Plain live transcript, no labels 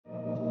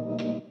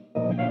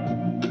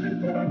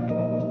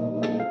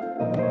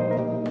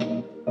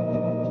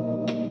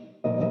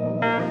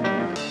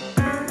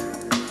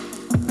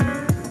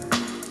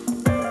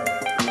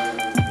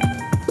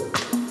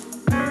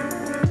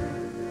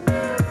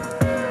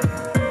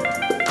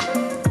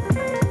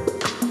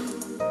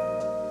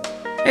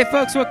Hey,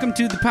 folks, welcome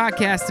to the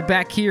podcast.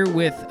 Back here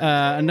with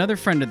another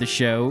friend of the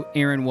show,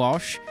 Aaron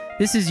Walsh.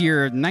 This is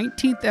your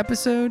 19th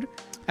episode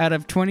out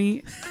of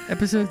 20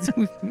 episodes.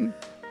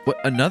 What,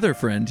 another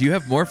friend? You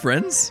have more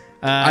friends?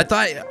 I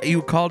thought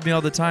you called me all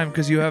the time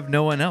because you have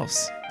no one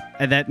else.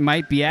 That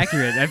might be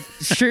accurate.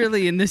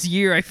 Surely in this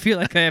year, I feel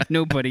like I have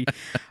nobody.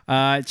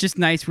 It's just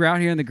nice. We're out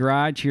here in the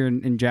garage here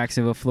in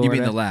Jacksonville, Florida.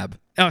 You mean the lab?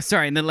 Oh,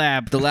 sorry, in the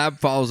lab. The lab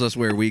follows us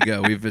where we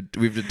go. We've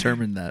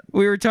determined that.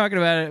 We were talking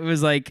about it. It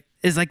was like,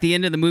 it's like the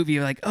end of the movie.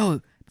 You're like,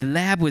 oh, the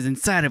lab was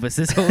inside of us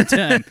this whole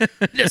time.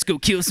 Let's go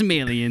kill some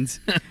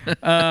aliens.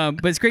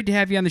 But it's great to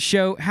have you on the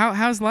show.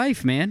 How's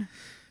life, man?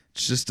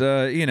 It's just,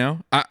 oh,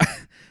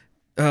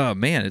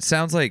 man, it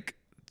sounds like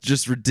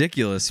just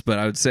ridiculous, but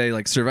I would say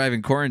like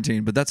surviving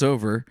quarantine, but that's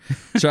over.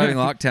 Surviving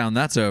lockdown,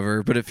 that's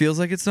over, but it feels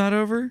like it's not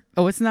over.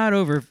 Oh, it's not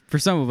over for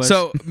some of us.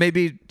 So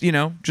maybe,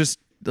 just,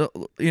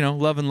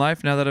 loving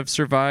life now that I've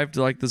survived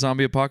like the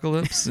zombie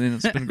apocalypse, and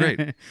it's been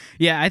great.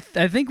 Yeah, I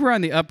think we're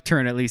on the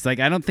upturn at least. Like,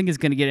 I don't think it's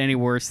going to get any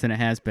worse than it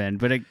has been.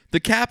 But the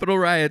Capitol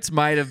riots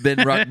might have been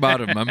rock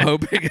bottom. I'm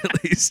hoping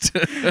at least.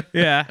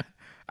 Yeah.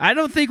 I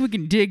don't think we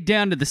can dig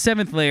down to the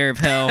 7th layer of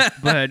hell,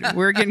 but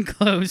we're getting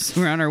close.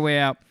 We're on our way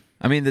out.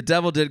 I mean, the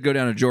devil did go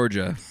down to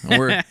Georgia.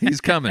 He's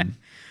coming.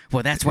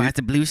 Well, that's why it's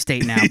a blue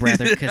state now,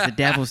 brother, because the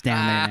devil's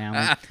down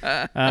there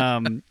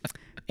now.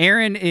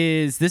 Aaron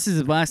this is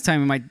the last time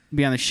he might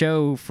be on the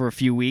show for a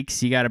few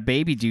weeks. You got a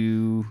baby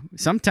due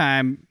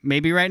sometime,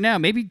 maybe right now,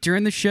 maybe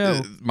during the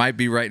show. Might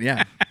be right,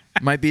 yeah.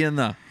 Might be in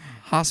the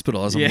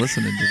hospital as I'm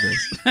listening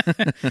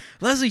to this.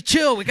 Leslie,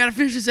 chill. We got to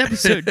finish this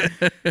episode.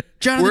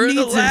 Jonathan We're in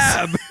the needs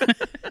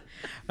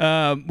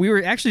lab. We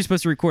were actually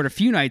supposed to record a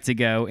few nights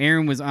ago.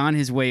 Aaron was on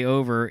his way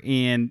over,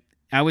 and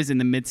I was in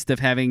the midst of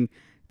having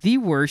the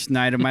worst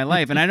night of my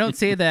life. And I don't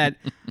say that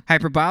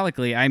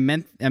hyperbolically. I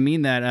mean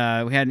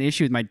that we had an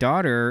issue with my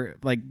daughter,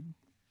 like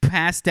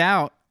passed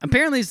out.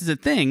 Apparently this is a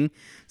thing.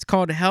 It's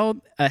called a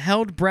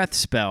held breath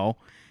spell.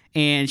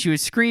 And she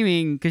was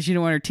screaming because she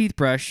didn't want her teeth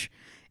brushed.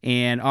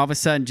 And all of a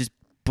sudden just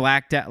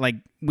blacked out. Like,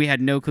 we had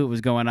no clue what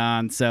was going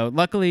on. So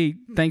luckily,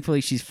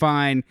 thankfully, she's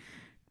fine.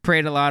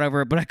 Prayed a lot over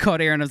her. But I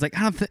called Aaron. I was like,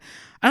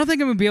 I don't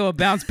think I'm going to be able to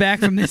bounce back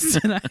from this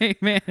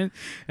tonight, man. And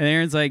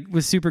Aaron's like,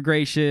 was super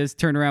gracious,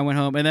 turned around, went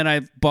home. And then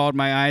I bawled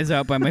my eyes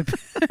out by my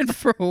bed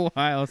for a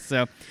while.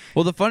 So,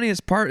 well, the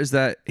funniest part is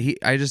that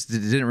I just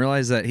didn't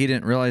realize that he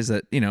didn't realize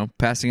that,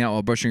 passing out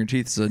while brushing your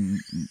teeth is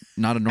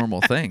not a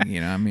normal thing.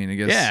 I mean, I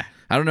guess, yeah.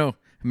 I don't know.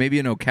 Maybe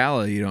in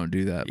Ocala you don't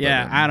do that.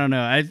 Yeah, but, I don't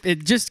know.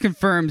 It just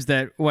confirms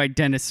that white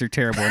dentists are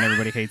terrible and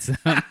everybody hates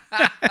them.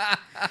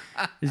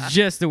 It's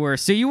just the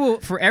worst. So you will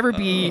forever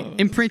be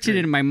imprinted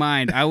in my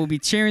mind. I will be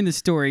sharing the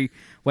story,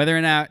 whether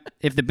or not,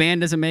 if the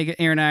band doesn't make it.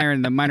 Aaron and I are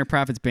in the Minor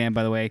Prophets band,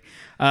 by the way.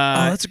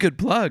 That's a good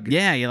plug.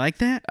 Yeah, you like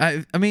that?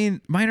 I mean,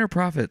 Minor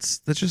Prophets.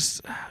 That's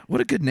just, what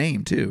a good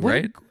name too,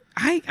 right?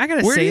 I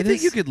gotta Where say do you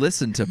this. think you could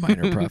listen to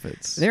Minor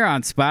Prophets? They're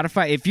on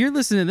Spotify. If you're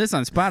listening to this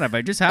on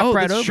Spotify, just hop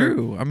right that's over.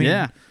 True. I mean,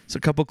 yeah. It's a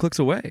couple clicks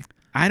away.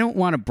 I don't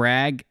want to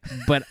brag,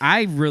 but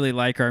I really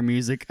like our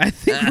music. I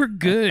think we're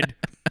good.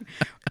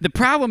 The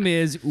problem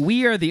is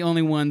we are the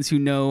only ones who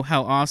know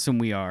how awesome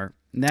we are.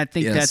 And I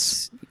think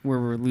that's where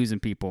we're losing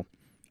people.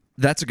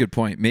 That's a good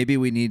point. Maybe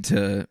we need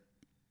to...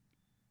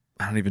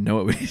 I don't even know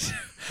what we need to do.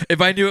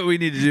 If I knew what we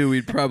need to do,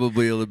 we'd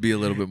probably be a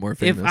little bit more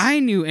famous. If I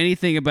knew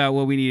anything about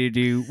what we need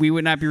to do, we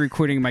would not be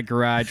recording in my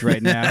garage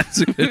right now. That's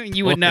a good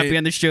You would not be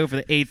on the show for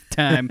the 8th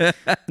time.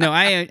 No,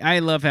 I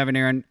love having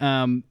Aaron.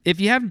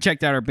 If you haven't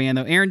checked out our band,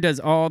 though, Aaron does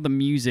all the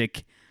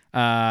music.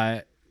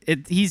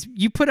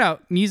 You put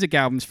out music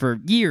albums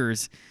for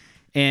years,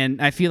 and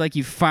I feel like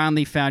you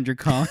finally found your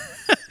calling.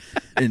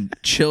 In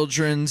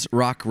children's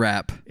rock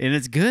rap. And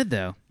it's good,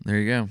 though. There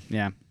you go.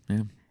 Yeah.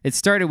 Yeah. It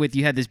started with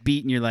you had this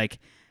beat, and you're like,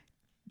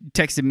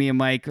 texted me and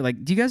Mike,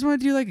 like, do you guys want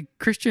to do like a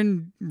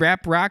Christian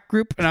rap rock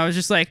group? And I was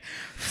just like,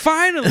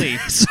 finally,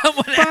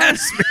 someone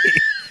asked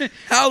me,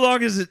 how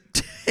long is it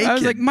taking? I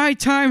was like, my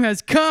time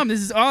has come.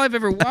 This is all I've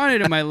ever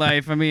wanted in my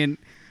life. I mean,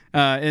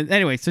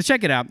 anyway, so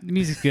check it out. The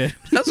music's good.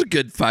 That was a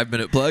good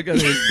 5-minute plug. I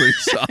think it's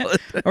pretty solid.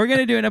 We're going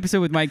to do an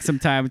episode with Mike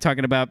sometime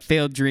talking about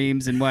failed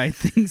dreams and why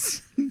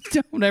things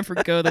don't ever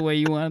go the way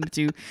you want them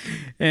to.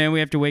 And we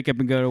have to wake up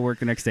and go to work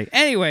the next day.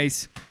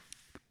 Anyways.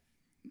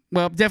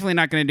 Well, definitely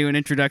not going to do an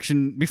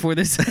introduction before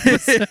this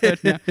episode.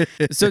 No.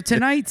 So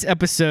tonight's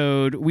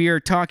episode, we are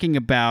talking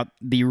about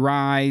the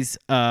rise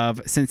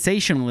of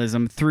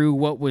sensationalism through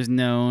what was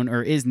known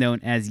or is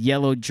known as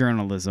yellow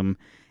journalism.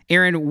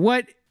 Aaron,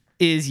 what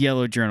is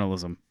yellow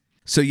journalism?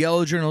 So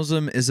yellow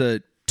journalism is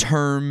a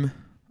term,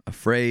 a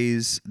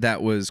phrase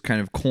that was kind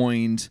of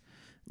coined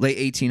late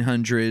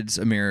 1800s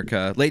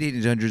America, late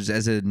 1800s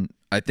as in,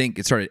 I think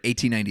it started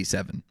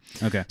 1897.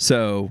 Okay.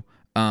 So,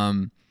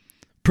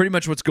 pretty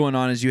much what's going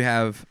on is you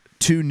have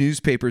two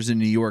newspapers in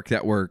New York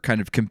that were kind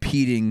of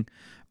competing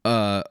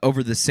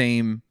over the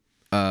same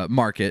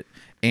market,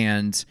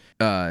 and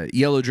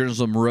yellow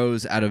journalism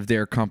rose out of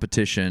their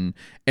competition,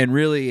 and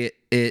really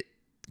it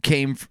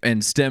came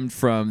and stemmed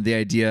from the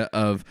idea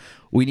of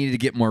we needed to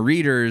get more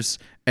readers,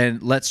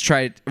 and let's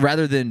try,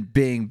 rather than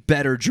being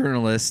better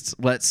journalists,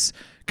 let's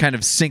kind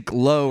of sink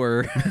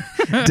lower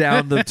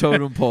down the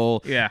totem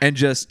pole and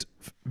just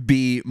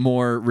be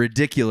more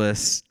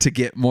ridiculous to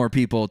get more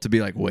people to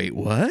be like, wait,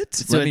 what?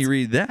 So Let me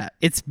read that.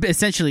 It's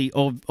essentially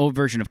old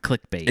version of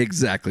clickbait.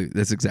 Exactly.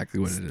 That's exactly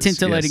what it is.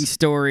 Titillating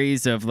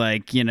stories of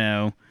like,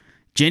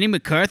 Jenny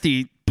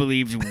McCarthy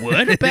believes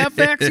what about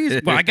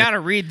vaccines? Well, I got to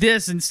read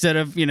this instead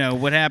of,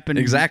 what happened.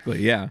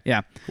 Exactly. Yeah.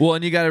 Yeah. Well,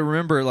 and you got to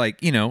remember, like,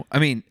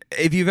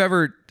 if you've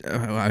ever,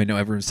 I know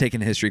everyone's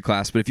taken a history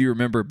class, but if you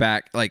remember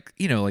back, like,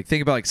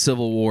 think about like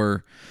Civil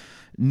War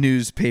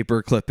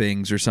newspaper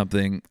clippings or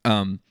something,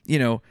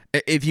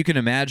 if you can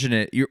imagine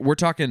it, we're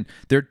talking,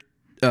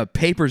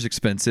 paper's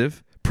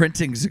expensive,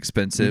 printing's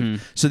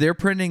expensive. So they're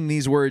printing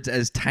these words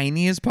as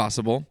tiny as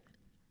possible.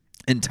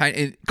 In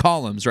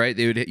columns, right?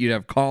 You'd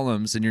have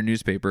columns in your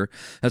newspaper.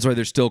 That's why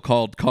they're still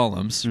called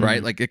columns,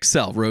 right? Like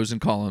Excel, rows and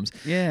columns.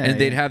 Yeah. And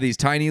they'd have these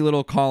tiny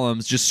little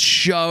columns just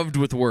shoved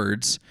with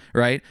words,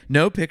 right?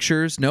 No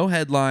pictures, no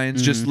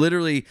headlines, just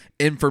literally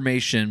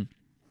information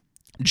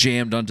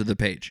jammed onto the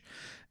page.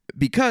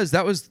 Because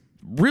that was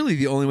really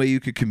the only way you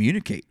could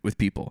communicate with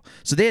people.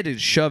 So they had to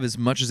shove as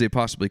much as they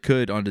possibly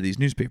could onto these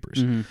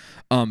newspapers.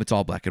 It's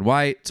all black and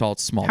white. It's all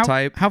small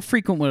type. How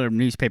frequent would a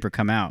newspaper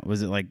come out?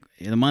 Was it like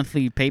a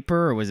monthly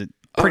paper, or was it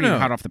pretty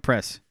hot off the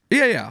press?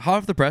 Yeah, hot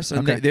off the press.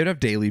 And they would have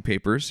daily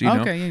papers, you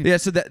know? Yeah,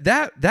 so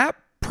that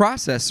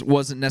process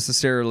wasn't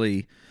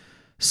necessarily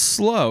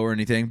slow or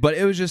anything, but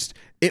it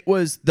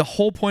was the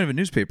whole point of a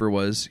newspaper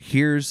was,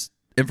 here's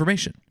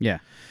information. Yeah.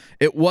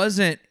 It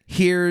wasn't,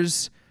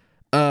 here's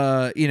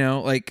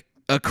like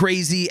a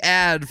crazy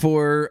ad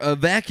for a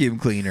vacuum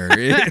cleaner.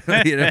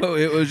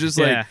 It was just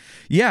like,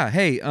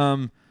 hey,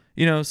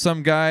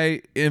 some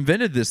guy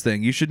invented this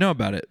thing. You should know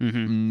about it.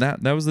 And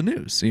that was the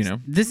news.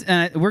 This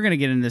we're gonna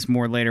get into this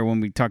more later when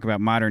we talk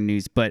about modern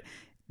news, but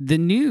the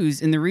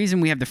news, and the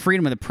reason we have the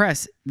freedom of the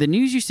press, the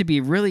news used to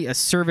be really a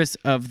service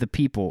of the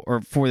people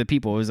or for the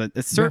people. It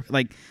was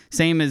like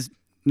same as.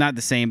 Not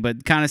the same,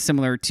 but kind of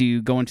similar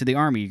to going to the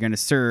army. You're going to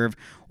serve,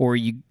 or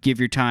you give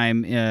your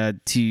time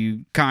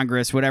to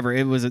Congress, whatever.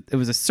 It was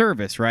a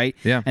service, right?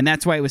 Yeah. And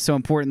that's why it was so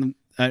important.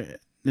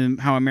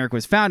 How America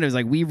was founded, it was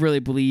like, we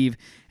really believe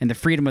in the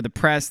freedom of the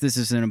press. This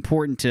is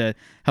important to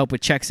help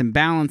with checks and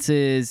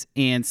balances,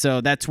 and so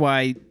that's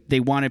why they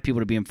wanted people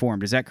to be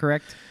informed. Is that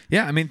correct?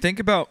 Yeah, I mean, think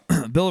about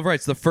Bill of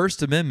Rights. The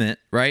First Amendment,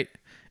 right,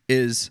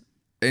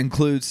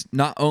 includes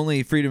not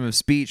only freedom of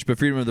speech, but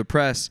freedom of the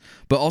press,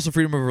 but also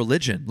freedom of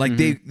religion. Like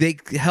they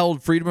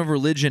held freedom of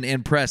religion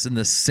and press in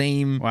the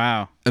same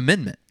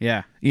amendment.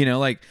 Yeah.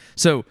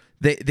 So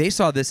they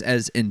saw this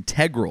as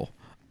integral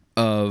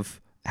of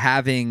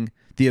having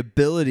the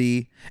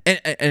ability,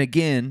 and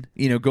again,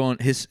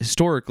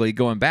 historically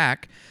going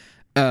back,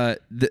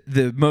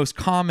 the most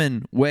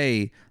common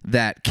way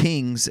that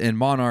kings and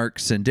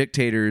monarchs and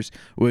dictators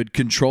would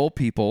control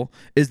people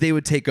is they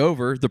would take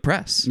over the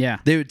press. Yeah.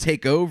 They would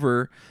take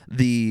over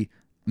the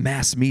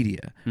mass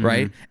media,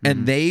 right?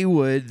 And they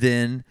would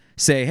then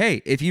say,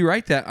 hey, if you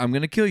write that, I'm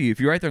going to kill you. If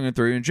you write that, I'm going to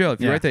throw you in jail.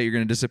 If you write that, you're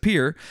going to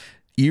disappear.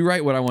 You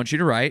write what I want you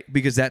to write,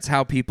 because that's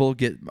how people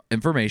get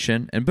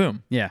information, and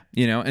boom. Yeah.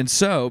 And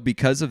so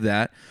because of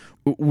that,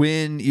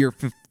 when you're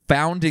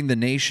founding the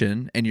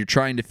nation and you're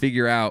trying to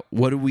figure out,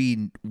 what do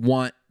we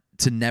want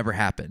to never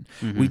happen?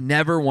 We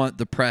never want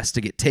the press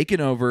to get taken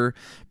over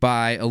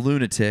by a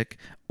lunatic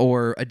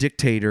or a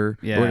dictator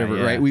or whatever,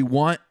 right? We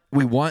want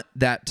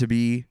that to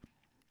be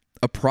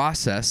a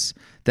process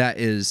that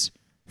is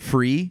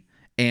free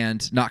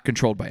and not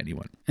controlled by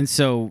anyone. And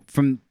so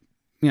from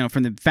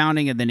the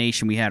founding of the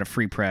nation, we had a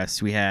free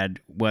press. We had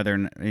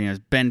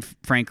Ben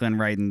Franklin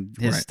writing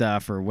his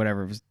stuff or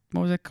whatever it was.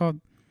 What was it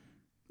called?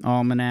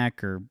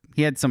 Almanac, or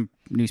he had some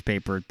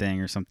newspaper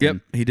thing or something. Yep,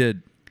 he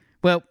did.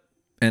 Well,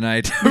 and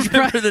I don't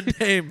remember the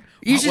name.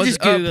 You should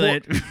just Google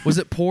it. Was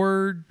it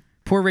Poor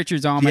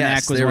Richard's Almanac?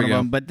 Yes, was one of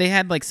them, but they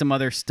had like some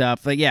other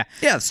stuff. Like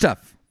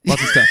stuff.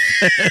 Lots of stuff.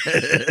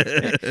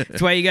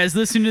 That's why you guys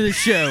listen to the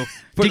show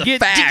to get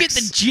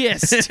the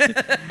gist.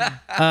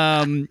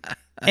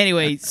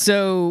 Anyway,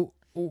 so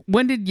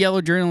when did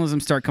yellow journalism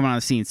start coming on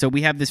the scene? So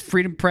we have this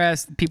freedom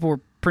press. People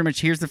were pretty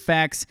much, here's the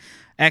facts.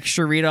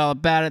 Extra, read all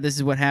about it. This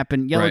is what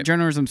happened. Yellow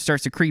journalism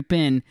starts to creep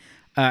in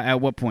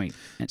at what point?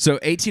 So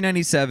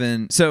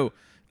 1897. So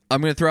I'm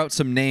going to throw out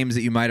some names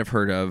that you might have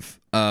heard of.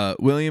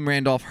 William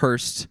Randolph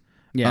Hearst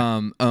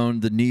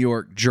owned the New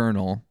York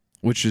Journal,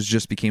 which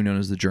just became known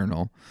as the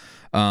Journal.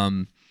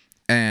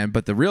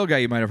 But the real guy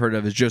you might have heard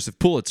of is Joseph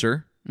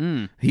Pulitzer.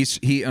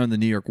 He owned the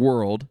New York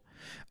World,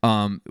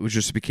 which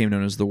just became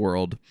known as the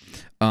World.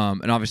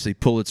 And obviously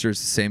Pulitzer is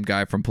the same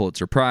guy from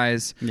Pulitzer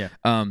Prize. Yeah.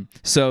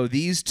 So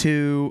these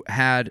two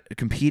had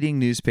competing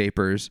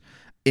newspapers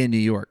in New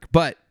York.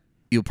 But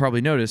you'll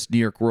probably notice New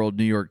York World,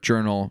 New York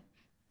Journal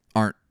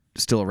aren't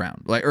still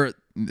around.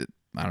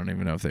 I don't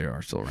even know if they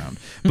are still around,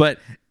 but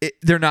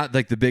they're not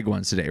like the big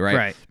ones today, right?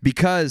 Right.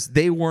 Because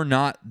they were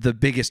not the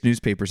biggest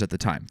newspapers at the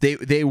time.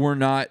 They were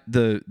not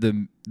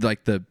the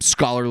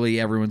scholarly.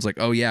 Everyone's like,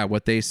 oh yeah,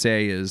 what they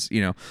say is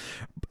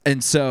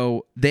And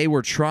so they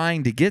were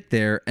trying to get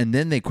there, and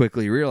then they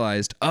quickly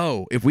realized,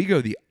 oh, if we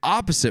go the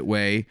opposite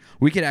way,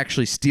 we could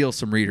actually steal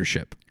some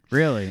readership.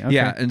 Really? Okay.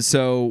 Yeah, and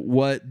so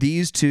what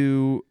these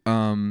two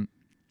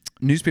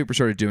newspapers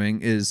started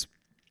doing is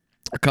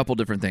a couple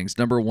different things.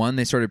 Number one,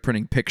 they started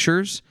printing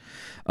pictures.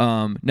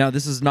 Now,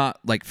 this is not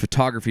like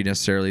photography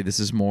necessarily. This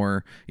is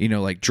more,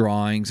 like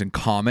drawings and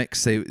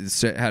comics. They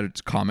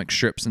had comic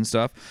strips and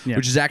stuff,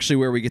 which is actually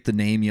where we get the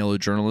name Yellow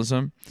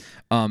Journalism.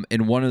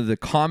 In one of the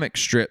comic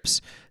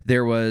strips,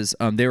 there was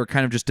they were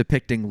kind of just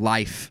depicting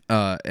life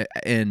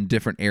in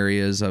different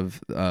areas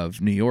of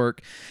New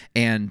York,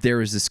 and there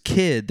was this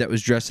kid that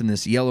was dressed in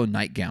this yellow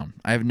nightgown.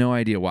 I have no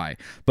idea why,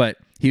 but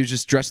he was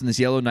just dressed in this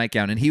yellow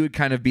nightgown, and he would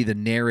kind of be the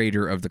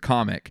narrator of the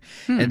comic.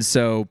 And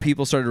so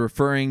people started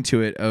referring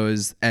to it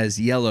as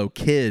Yellow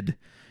Kid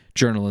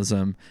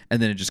journalism,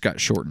 and then it just got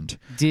shortened.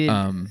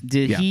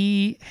 Did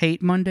he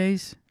hate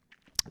Mondays?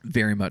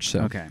 Very much so.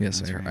 Okay,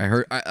 Yes,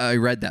 I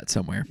read that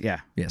somewhere. Yeah.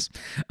 Yes.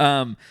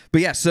 But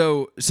yeah,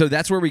 so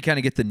that's where we kind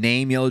of get the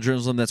name Yellow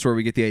Journalism. That's where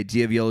we get the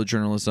idea of yellow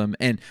journalism.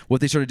 And what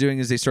they started doing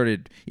is they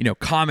started,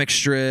 comic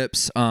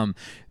strips,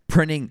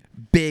 printing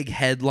big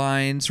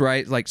headlines,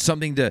 right? Like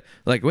something to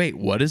wait,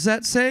 what does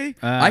that say?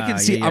 I can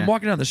see. Yeah. I'm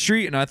walking down the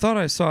street and I thought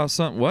I saw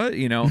something. What?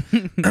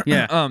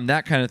 Yeah.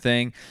 That kind of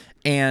thing.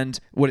 And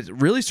what it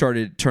really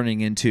started turning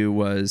into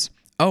was,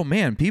 oh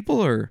man,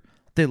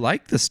 they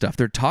like this stuff.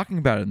 They're talking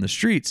about it in the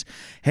streets.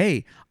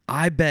 Hey,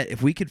 I bet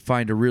if we could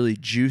find a really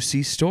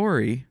juicy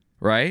story,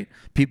 right,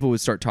 people would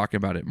start talking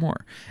about it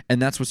more.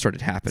 And that's what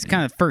started happening. It's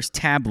kind of the first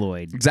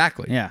tabloid.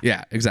 Exactly. Yeah.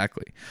 Yeah,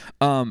 exactly.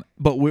 But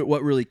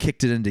what really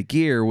kicked it into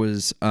gear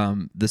was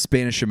the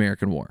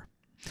Spanish-American War.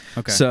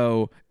 Okay.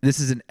 So this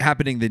is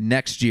happening the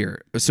next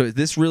year. So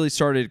this really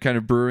started kind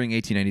of brewing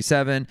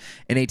 1897.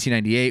 In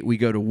 1898, we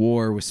go to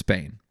war with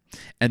Spain.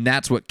 And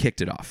that's what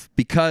kicked it off,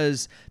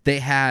 because they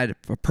had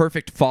a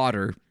perfect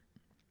fodder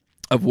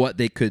of what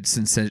they could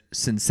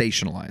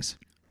sensationalize.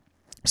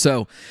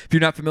 So if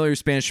you're not familiar with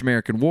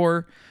Spanish-American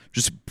War,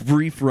 just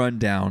brief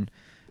rundown.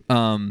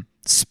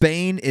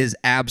 Spain is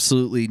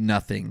absolutely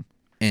nothing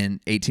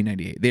in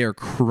 1898. They are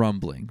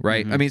crumbling,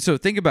 right? I mean, so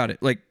think about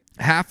it. Like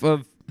half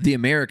of the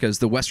Americas,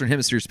 the Western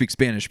Hemisphere, speak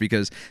Spanish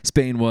because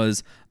Spain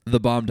was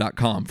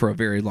thebomb.com for a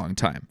very long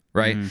time,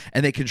 right?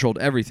 And they controlled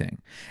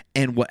everything.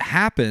 And what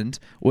happened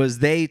was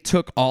they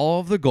took all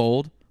of the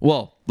gold.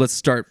 Well,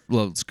 let's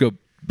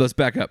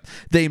back up.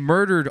 They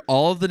murdered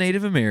all of the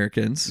Native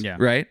Americans,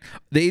 right?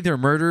 They either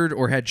murdered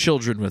or had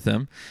children with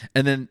them.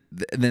 And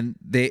then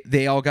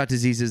they all got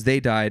diseases. They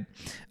died.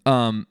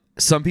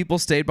 Some people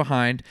stayed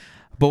behind.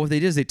 But what they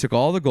did is they took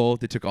all the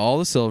gold, they took all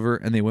the silver,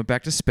 and they went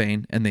back to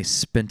Spain, and they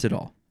spent it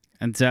all.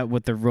 And is that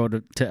what the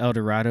road to El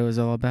Dorado is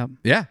all about?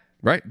 Yeah,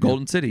 right.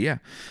 Golden City, yeah.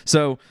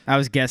 So I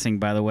was guessing,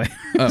 by the way.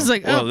 I was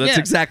like, that's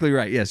exactly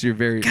right. Yes, you're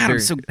very... God, I'm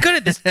so good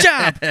at this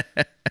job.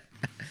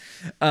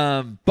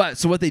 But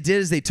so what they did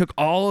is they took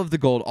all of the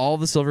gold, all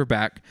of the silver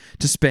back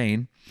to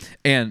Spain,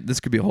 and this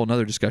could be a whole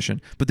nother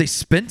discussion, but they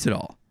spent it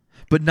all,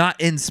 but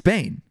not in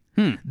Spain.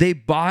 They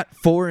bought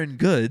foreign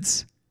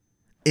goods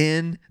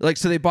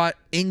so they bought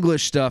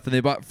English stuff, and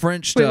they bought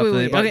French stuff, and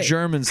they bought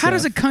German stuff. How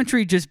does a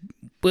country just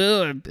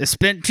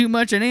spent too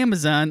much on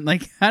Amazon?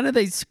 Like, how do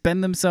they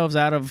spend themselves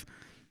out of...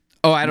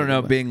 Oh, I don't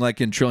know, being like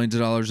in trillions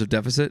of dollars of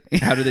deficit?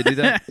 How do they do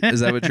that?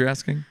 Is that what you're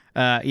asking?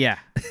 Yeah.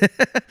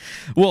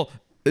 Well,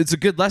 it's a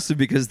good lesson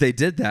because they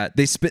did that.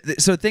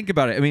 So think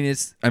about it.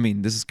 This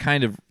is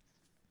kind of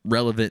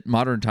relevant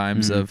modern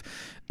times of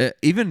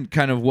even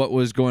kind of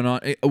what's going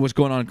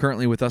on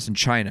currently with us in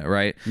China,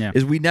 right? Yeah.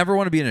 Is we never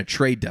want to be in a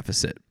trade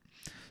deficit.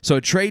 So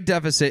a trade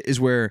deficit is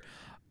where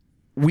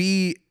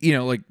we,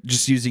 like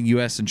just using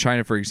US and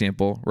China, for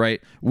example, right?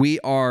 We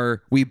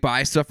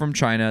buy stuff from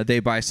China,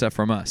 they buy stuff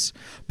from us.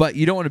 But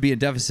you don't want to be in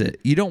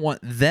deficit. You don't want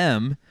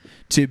them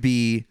to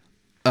be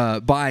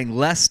buying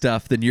less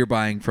stuff than you're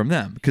buying from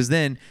them, because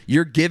then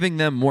you're giving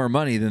them more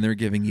money than they're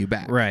giving you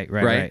back.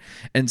 Right.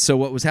 And so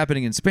what was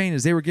happening in Spain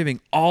is they were giving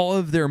all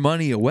of their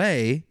money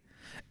away,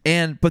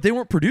 but they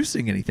weren't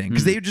producing anything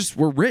because they just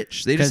were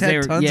rich. They just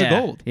had tons of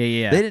gold.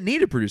 Yeah. They didn't need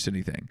to produce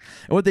anything.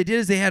 And what they did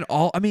is they had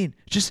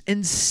just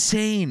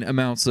insane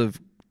amounts of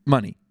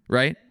money,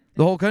 right?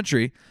 The whole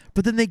country.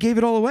 But then they gave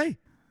it all away.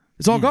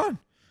 It's all gone.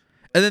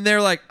 And then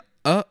they're like,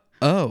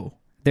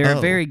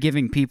 They're very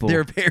giving people.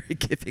 They're very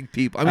giving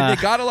people. They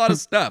got a lot of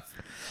stuff.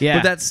 Yeah.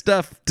 But that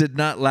stuff did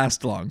not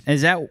last long.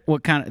 Is that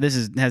what kind of...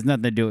 has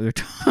nothing to do with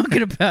what we're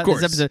talking about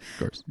this episode. Of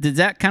course. Did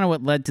that kind of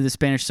what led to the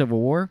Spanish Civil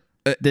War?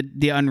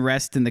 The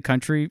unrest in the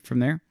country from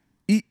there?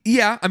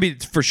 Yeah,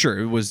 for sure.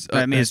 It was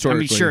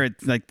historically. Sure,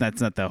 it's like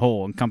that's not the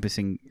whole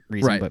encompassing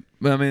reason. Right. But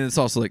it's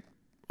also like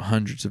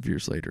hundreds of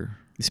years later.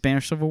 The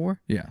Spanish Civil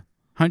War? Yeah.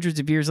 Hundreds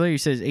of years later, it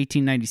says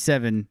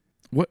 1897.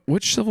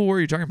 Which Civil War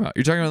are you talking about?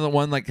 You're talking about the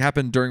one like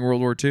happened during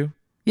World War II?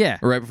 Yeah.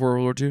 Or right before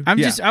World War II?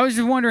 I was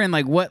just wondering,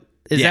 like, what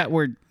is that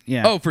word?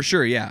 Yeah. Oh, for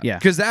sure, yeah. Yeah.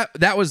 Because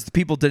that was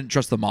people didn't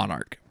trust the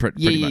monarch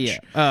pretty much. Yeah.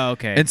 Oh,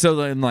 okay. And so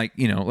then, like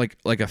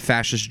a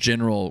fascist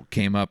general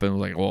came up and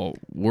was like, well,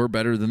 we're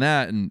better than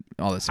that and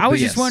all this. I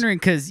was just wondering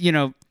because,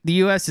 the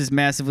U.S. is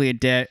massively in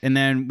debt, and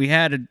then we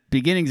had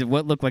beginnings of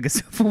what looked like a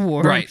civil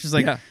war. Right. Which is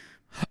like, yeah.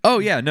 Oh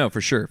yeah, no,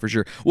 for sure.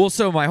 Well,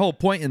 so my whole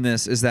point in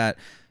this is that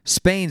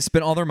Spain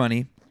spent all their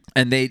money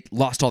and they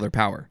lost all their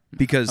power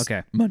because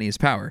money is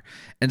power,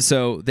 and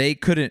so they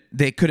couldn't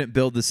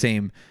build the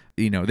same.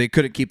 They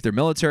couldn't keep their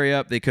military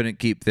up. They couldn't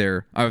keep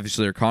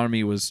obviously their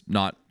economy was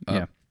not.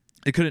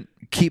 They couldn't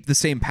keep the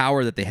same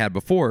power that they had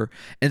before,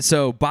 and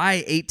so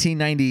by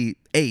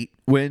 1898,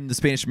 when the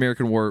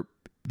Spanish-American War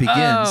begins.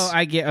 Oh,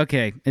 I get.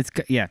 Okay,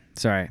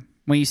 sorry.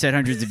 When you said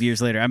hundreds of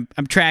years later,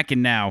 I'm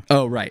tracking now.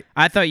 Oh, right.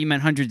 I thought you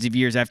meant hundreds of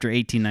years after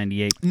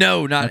 1898.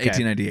 No, not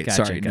 1898.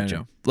 Gotcha, Sorry, gotcha.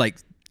 no. Like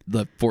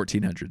the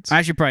 1400s.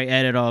 I should probably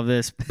edit all of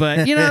this,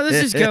 but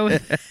let's just go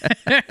with.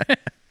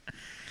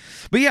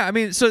 But yeah, I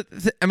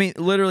mean,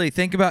 literally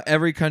think about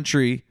every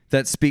country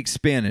that speaks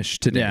Spanish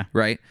today,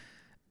 right?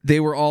 They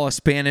were all a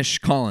Spanish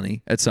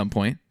colony at some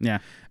point. Yeah.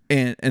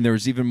 And there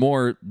was even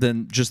more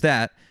than just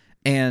that.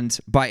 And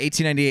by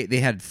 1898, they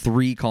had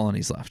 3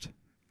 colonies left.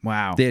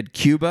 Wow. They had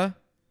Cuba,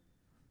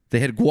 they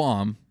had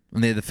Guam,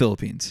 and they had the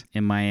Philippines.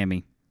 In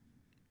Miami.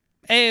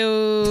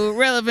 Ayo,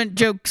 relevant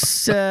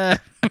jokes.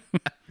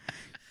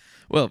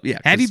 Well, yeah.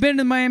 Have you been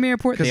to the Miami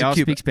airport? They all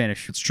Cuba. speak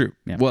Spanish. It's true.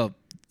 Yeah. Well,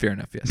 fair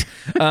enough, yes.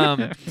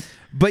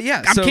 But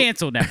yeah, I'm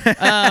canceled now.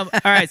 All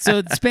right,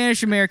 so the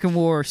Spanish-American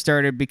War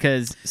started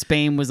because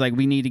Spain was like,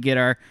 we need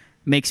to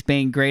make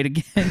Spain great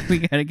again. We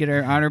got to get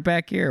our honor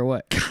back here, or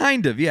what?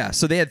 Kind of, yeah.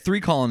 So they had 3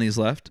 colonies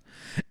left,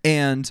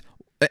 and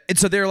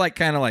so they're like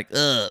kind of like,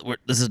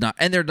 this is not,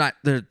 and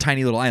they're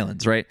tiny little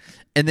islands, right?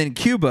 And then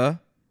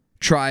Cuba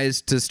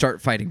tries to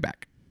start fighting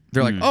back.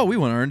 They're like, oh, we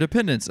want our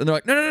independence. And they're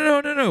like,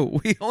 no.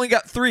 We only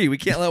got 3. We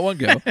can't let one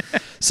go.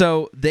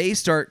 So they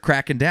start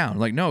cracking down.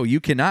 Like, no,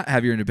 you cannot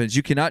have your independence.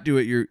 You cannot do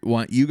what you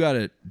want. You got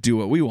to do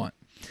what we want.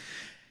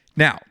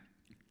 Now,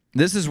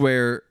 this is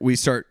where we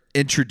start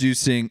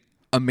introducing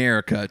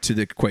America to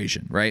the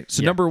equation, right?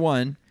 So number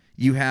 1,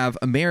 you have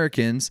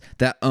Americans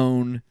that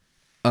own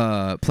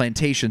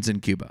plantations in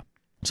Cuba.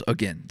 So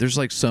again, there's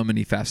like so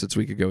many facets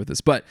we could go with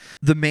this. But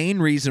the main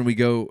reason we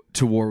go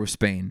to war with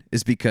Spain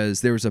is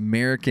because there was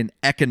American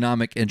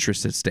economic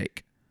interest at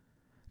stake.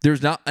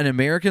 There's not an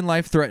American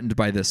life threatened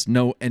by this.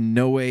 No, in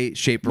no way,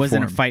 shape, or form. It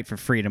wasn't a fight for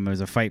freedom. It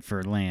was a fight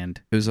for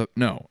land. It was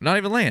not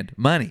even land.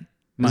 Money.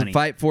 It was a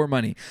fight for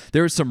money.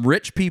 There were some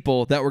rich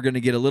people that were going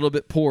to get a little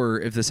bit poorer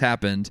if this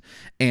happened,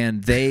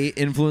 and they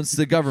influenced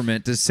the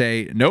government to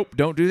say, nope,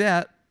 don't do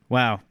that.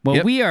 Wow.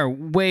 Well, we are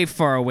way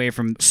far away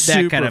from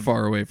that kind of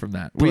far away from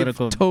that.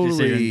 Political We've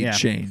totally decision.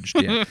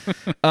 changed. Yeah.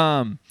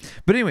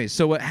 But anyway,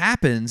 so what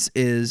happens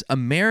is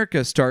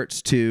America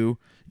starts to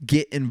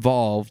get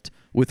involved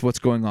with what's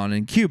going on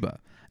in Cuba.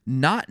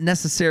 Not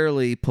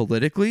necessarily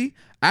politically.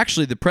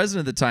 Actually, the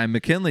president at the time,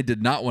 McKinley,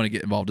 did not want to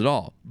get involved at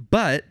all.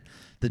 But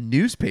the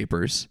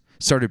newspapers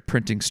started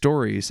printing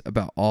stories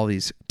about all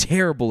these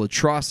terrible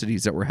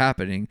atrocities that were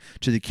happening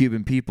to the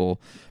Cuban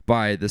people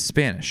by the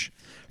Spanish.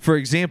 For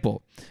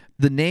example,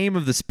 the name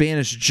of the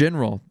Spanish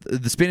general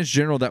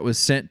that was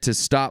sent to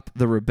stop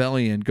the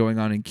rebellion going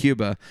on in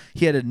Cuba,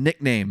 he had a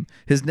nickname.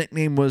 His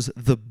nickname was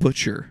the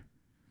Butcher.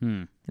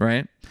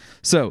 Right?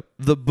 So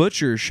the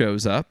Butcher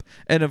shows up,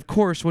 and of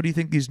course, what do you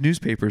think these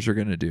newspapers are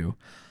going to do?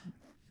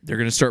 They're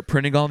going to start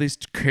printing all these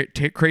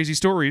crazy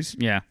stories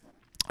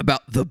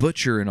about the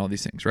Butcher and all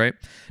these things, right?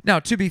 Now,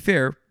 to be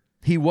fair,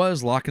 he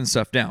was locking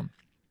stuff down.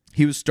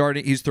 He was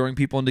throwing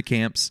people into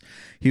camps.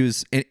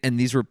 And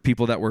these were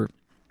people that were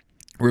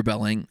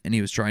rebelling, and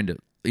he was trying to,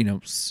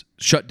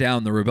 shut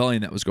down the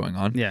rebellion that was going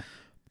on. Yeah.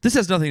 This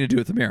has nothing to do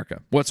with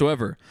America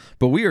whatsoever.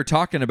 But we are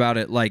talking about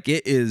it like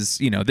it is,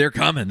 they're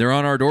coming. They're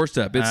on our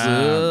doorstep.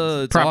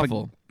 It's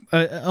awful.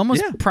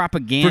 Almost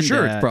propaganda. For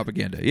sure, it's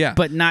propaganda, yeah.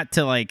 But not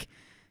to,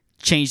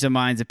 change the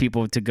minds of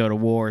people to go to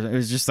war. It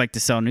was just to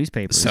sell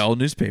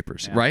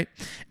newspapers. Right?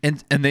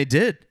 And they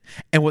did.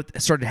 And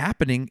what started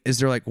happening is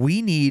they're like,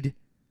 we need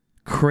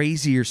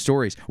crazier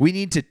stories. We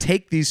need to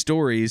take these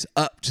stories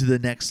up to the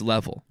next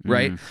level,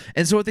 right?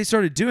 And so what they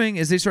started doing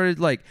is they started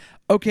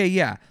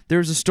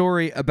there's a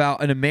story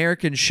about an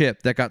American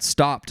ship that got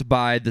stopped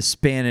by the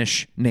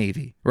Spanish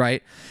Navy,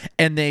 right?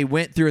 And they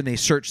went through and they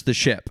searched the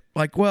ship.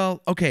 Like,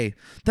 well, okay,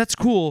 that's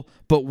cool,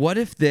 but what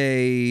if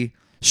they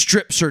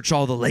strip search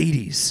all the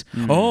ladies?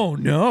 Oh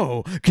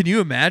no. Can you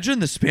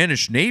imagine the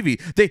Spanish Navy?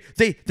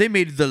 They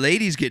made the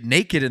ladies get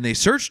naked and they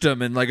searched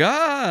them and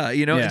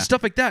and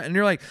stuff like that. And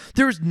you're like,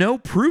 there was no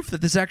proof that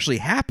this actually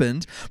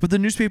happened, but the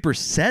newspaper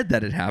said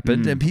that it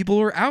happened and people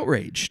were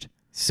outraged.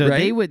 So right?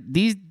 they would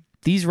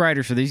these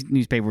writers for these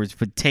newspapers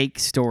would take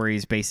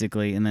stories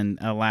basically and then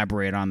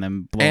elaborate on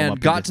them, blow them up,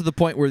 and got to the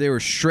point where they were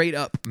straight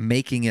up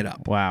making it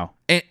up. Wow.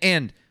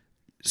 And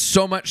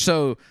so much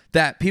so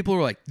that people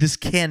were like, this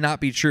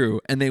cannot be true.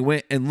 And they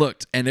went and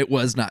looked, and it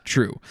was not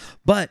true.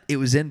 But it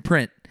was in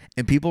print,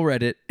 and people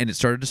read it, and it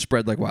started to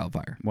spread like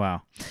wildfire.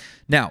 Wow.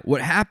 Now,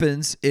 what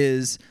happens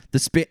is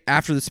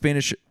after the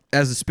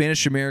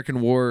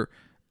Spanish-American War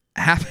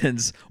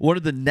happens, one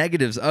of the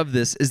negatives of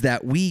this is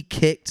that we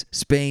kicked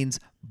Spain's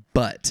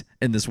butt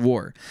in this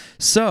war.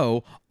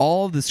 So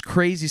all of this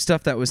crazy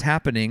stuff that was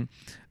happening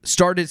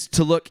started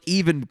to look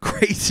even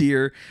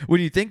crazier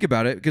when you think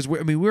about it, because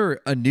we're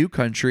a new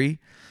country,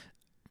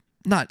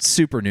 not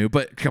super new,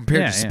 but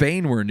compared to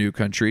Spain, we're a new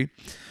country.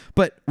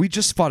 But we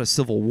just fought a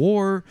civil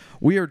war.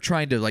 We are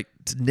trying to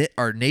knit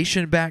our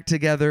nation back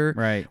together.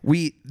 Right.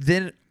 We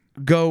then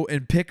go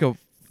and pick a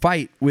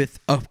fight with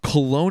a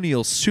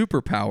colonial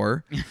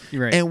superpower,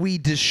 Right. and we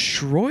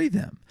destroy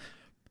them.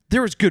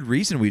 There was good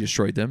reason we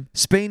destroyed them.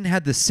 Spain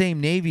had the same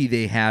navy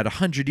they had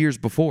 100 years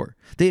before.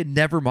 They had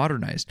never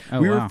modernized. Oh,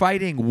 we wow. were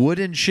fighting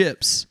wooden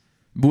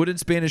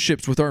Spanish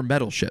ships with our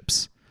metal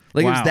ships.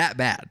 It was Wow. that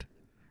bad,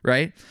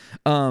 right?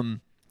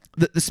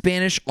 The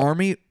Spanish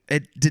army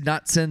did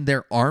not send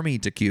their army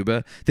to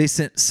Cuba. They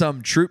sent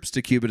some troops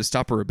to Cuba to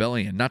stop a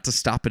rebellion, not to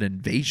stop an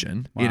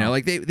invasion. Wow.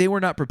 They were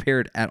not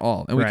prepared at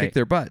all, and we Right. kicked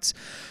their butts.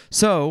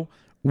 So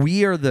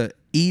we are the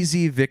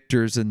easy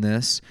victors in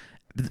this.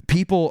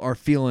 People are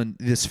feeling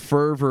this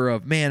fervor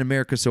of, man,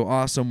 America's so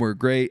awesome, we're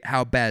great,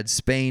 how bad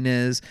Spain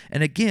is.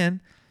 And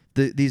again,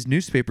 these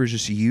newspapers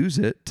just use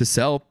it to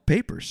sell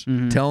papers,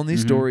 telling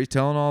these stories,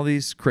 telling all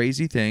these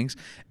crazy things,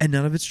 and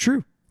none of it's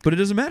true. But it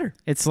doesn't matter.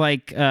 It's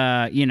like,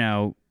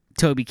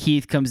 Toby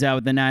Keith comes out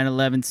with the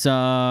 9/11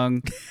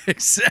 song.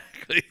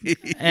 Exactly.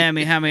 I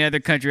mean, how many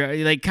other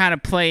countries kind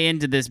of play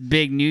into this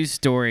big news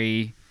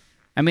story?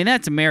 I mean,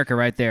 that's America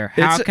right there.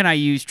 How can I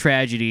use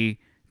tragedy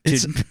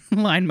to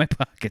line my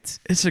pockets?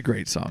 It's a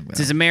great song, man. It's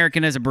as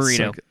American as a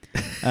burrito.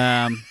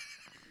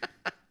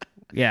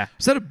 Yeah.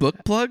 Is that a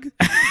book plug?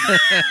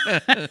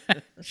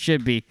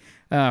 Should be.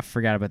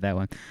 Forgot about that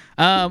one.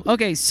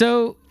 Okay,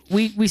 so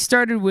we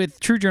started with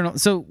True Journal.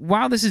 So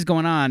while this is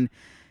going on,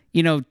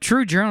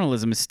 true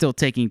journalism is still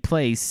taking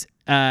place.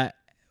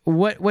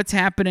 What's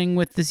happening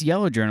with this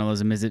yellow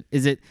journalism? Is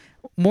it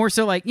more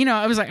so I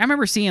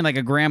remember seeing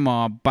a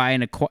grandma buy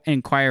an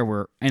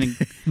Enquirer and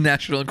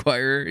National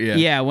Enquirer. Yeah.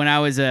 yeah, when I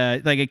was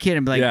a kid,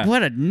 and be like, Yeah.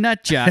 what a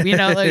nut job.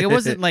 It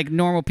wasn't like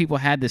normal people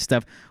had this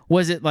stuff.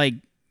 Was it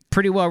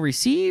pretty well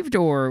received,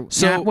 or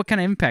what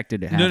kind of impact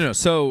did it have? No.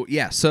 So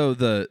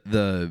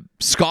the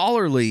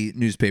scholarly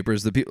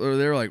newspapers, the people,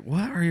 they're like,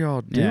 what are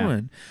y'all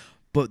doing?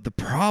 But the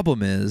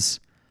problem is,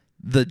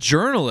 the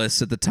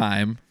journalists at the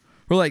time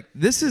were like,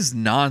 this is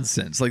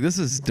nonsense. This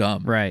is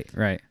dumb.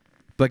 Right.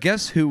 But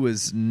guess who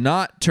was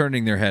not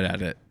turning their head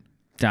at it?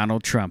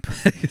 Donald Trump.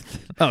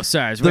 Oh,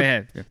 sorry, I was way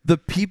ahead. The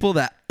people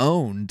that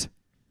owned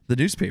the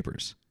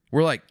newspapers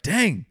were like,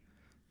 dang,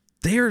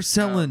 they are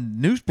selling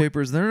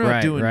newspapers. They're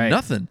not doing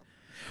nothing.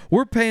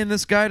 We're paying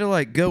this guy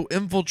to go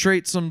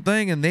infiltrate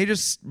something, and they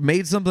just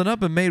made something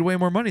up and made way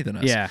more money than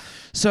us. Yeah.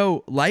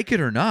 So, like it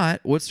or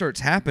not, what starts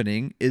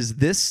happening is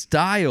this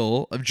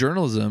style of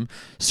journalism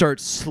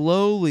starts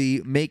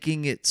slowly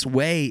making its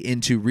way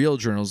into real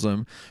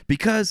journalism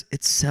because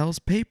it sells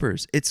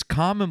papers. It's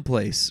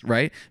commonplace,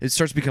 right? It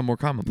starts to become more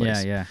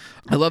commonplace. Yeah.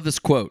 I love this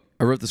quote.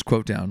 I wrote this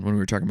quote down when we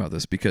were talking about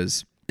this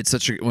because it's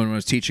when I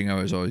was teaching, I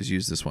always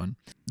use this one.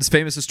 This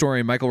famous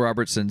historian, Michael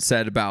Robertson,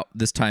 said about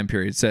this time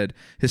period, said,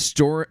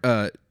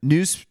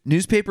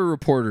 newspaper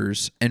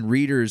reporters and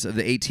readers of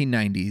the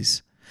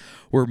 1890s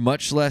were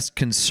much less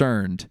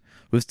concerned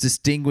with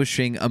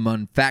distinguishing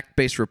among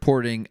fact-based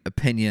reporting,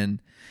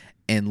 opinion,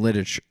 and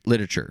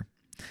literature.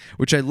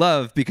 Which I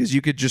love because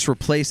you could just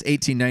replace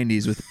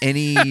 1890s with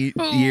any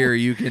year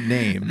you can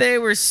name. They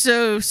were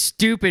so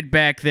stupid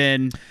back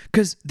then.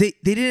 Because they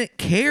didn't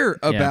care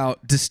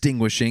about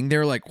distinguishing. They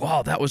were like,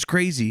 wow, that was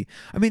crazy.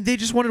 I mean, they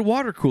just wanted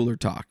water cooler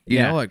talk.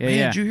 Man,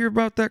 did you hear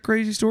about that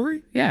crazy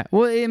story? Yeah.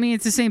 Well, I mean,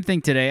 it's the same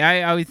thing today.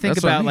 I would think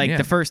about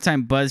the first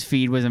time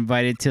BuzzFeed was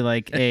invited to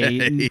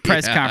a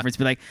press conference,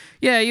 be like,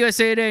 yeah,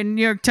 USA Today,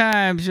 New York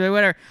Times, or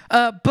whatever.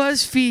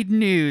 BuzzFeed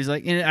News.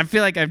 And I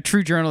feel like a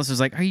true journalist was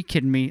like, are you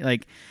kidding me?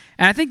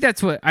 And I think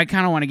that's what I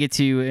kind of want to get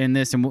to in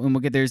this, and we'll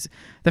get there's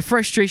the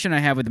frustration I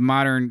have with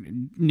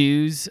modern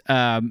news.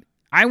 I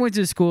went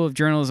to the School of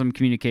Journalism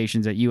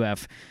Communications at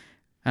UF.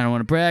 I don't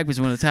want to brag, but it's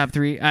one of the top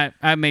 3.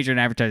 I majored in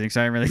advertising, so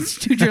I didn't really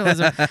do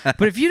journalism.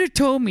 But if you'd have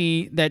told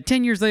me that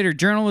 10 years later,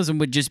 journalism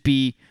would just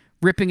be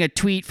ripping a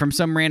tweet from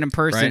some random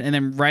person and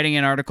then writing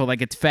an article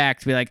like it's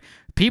fact, be like,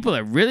 people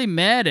are really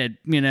mad at,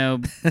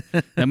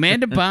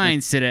 Amanda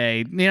Bynes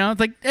today. It's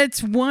like,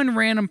 it's one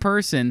random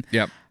person.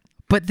 Yep.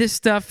 But this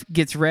stuff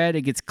gets read,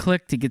 it gets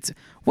clicked,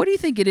 what do you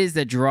think it is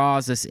that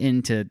draws us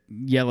into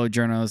yellow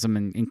journalism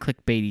and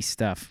clickbaity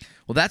stuff?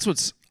 Well,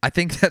 I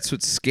think that's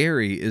what's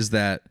scary is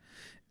that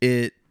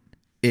it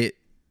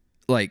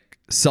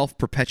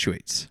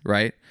self-perpetuates,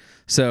 right?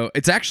 So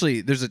it's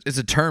actually, it's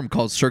a term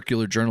called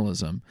circular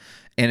journalism,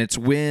 and it's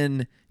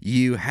when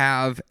you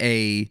have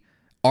a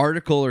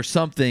article or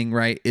something,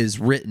 right, is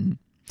written,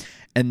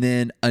 and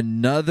then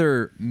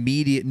another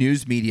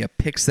news media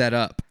picks that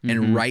up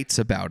and writes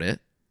about it,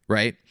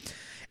 right?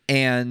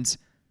 And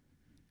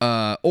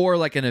or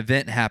an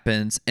event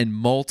happens and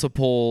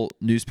multiple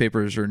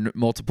newspapers or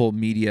multiple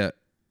media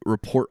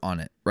report on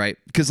it, right?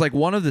 Because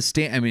one of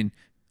the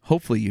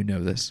hopefully you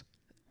know this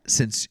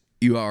since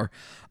you are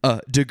a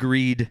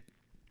degreed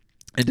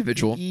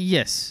individual.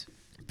 Yes.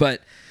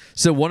 But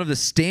So one of the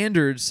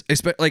standards,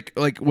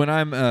 like when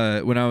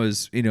I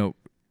was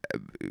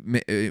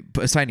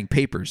assigning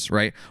papers,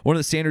 right? One of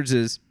the standards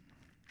is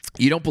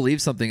you don't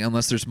believe something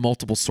unless there's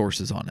multiple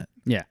sources on it.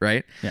 Yeah.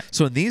 Right. Yeah.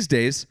 So in these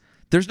days,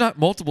 there's not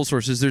multiple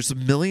sources. There's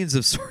millions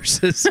of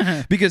sources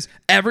because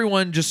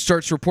everyone just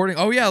starts reporting.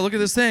 Oh yeah, look at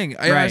this thing.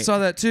 I Right. saw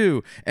that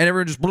too, and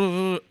everyone just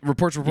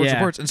reports,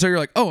 Yeah. and so you're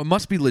like, oh, it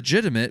must be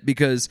legitimate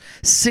because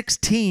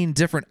 16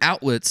 different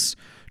outlets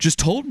just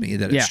told me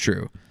that Yeah. it's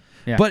true.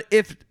 Yeah. But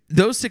if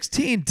those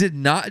 16 did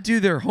not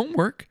do their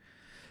homework,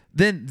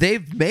 then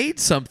they've made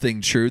something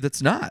true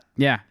that's not.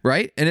 Yeah.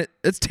 Right, and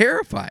it's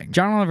terrifying.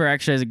 John Oliver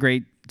actually has a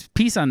great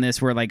piece on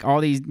this where like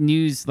all these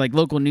news, like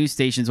local news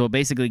stations will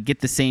basically get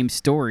the same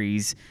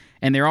stories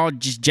and they're all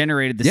just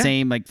generated the Yeah.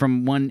 same, like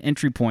from one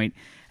entry point,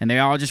 and they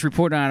all just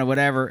report on it,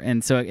 whatever.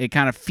 And so it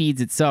kind of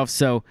feeds itself.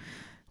 So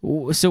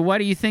what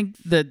do you think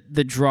the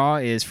draw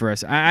is for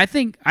us? I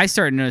think I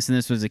started noticing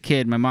this as a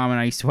kid. My mom and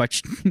I used to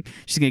watch,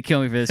 she's going to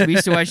kill me for this. We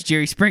used to watch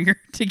Jerry Springer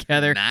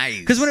together. Nice.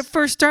 Because when it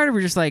first started,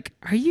 we're just like,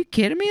 are you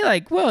kidding me?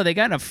 Like, whoa, they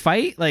got in a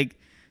fight? Like,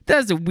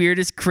 that's the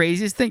weirdest,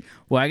 craziest thing.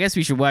 Well, I guess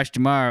we should watch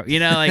tomorrow,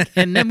 like,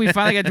 and then we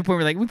finally got to the point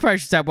where like, we probably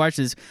should stop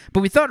watching this.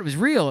 But we thought it was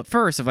real at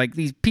first of like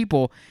these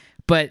people.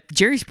 But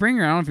Jerry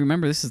Springer, I don't know if you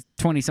remember, this is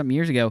 20 something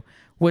years ago,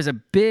 was a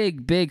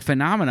big, big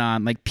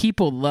phenomenon. Like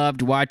people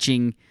loved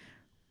watching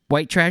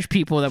white trash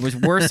people that was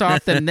worse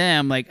off than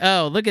them. Like,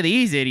 oh, look at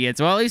these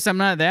idiots. Well, at least I'm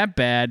not that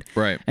bad.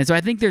 Right. And so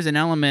I think there's an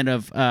element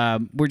of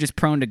we're just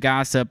prone to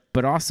gossip,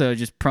 but also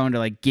just prone to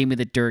like, give me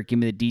the dirt, give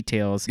me the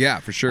details. Yeah,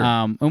 for sure.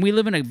 And we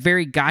live in a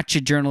very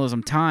gotcha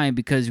journalism time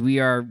because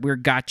we're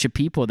gotcha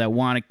people that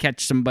want to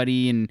catch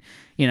somebody, and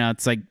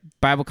it's like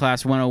Bible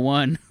class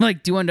 101,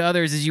 like do unto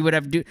others as you would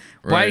have to do.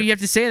 Why Right. do you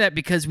have to say that?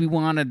 Because we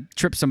want to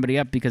trip somebody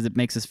up because it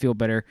makes us feel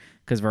better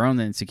because of our own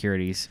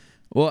insecurities.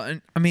 Well,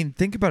 and I mean,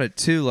 think about it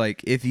too.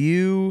 Like, if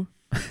you,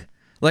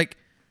 like,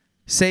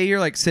 say you're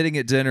like sitting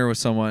at dinner with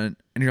someone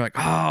and you're like,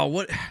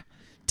 oh,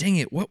 dang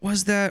it, what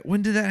was that?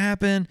 When did that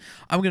happen?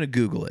 I'm going to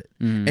Google it.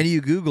 And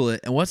you Google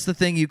it, and what's the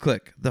thing you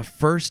click? The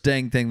first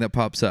dang thing that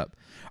pops up.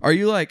 Are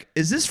you like,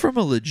 is this from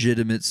a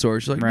legitimate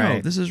source? You're like, no,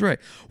 Right. this is right.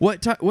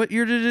 What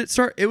year did it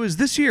start? It was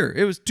this year.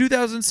 It was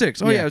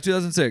 2006. Oh, yeah, it was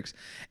 2006.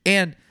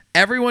 And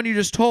everyone you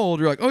just told,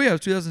 you're like, oh, yeah, it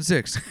was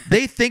 2006.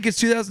 They think it's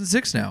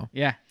 2006 now.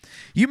 Yeah.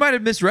 You might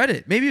have misread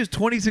it. Maybe it was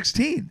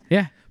 2016.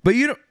 Yeah. But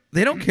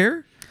they don't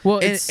care. Well,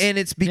 and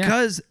it's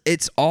because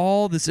it's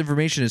all this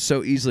information is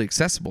so easily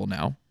accessible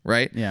now,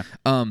 right? Yeah.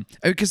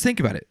 Because think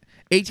about it.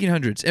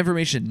 1800s,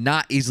 information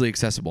not easily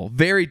accessible.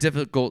 Very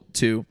difficult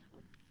to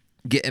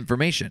get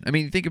information. I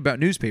mean, think about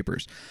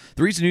newspapers.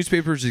 The reason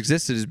newspapers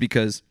existed is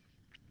because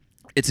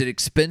it's an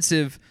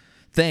expensive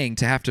thing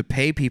to have to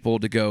pay people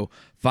to go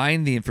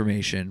find the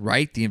information,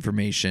 write the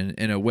information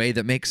in a way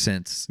that makes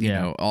sense,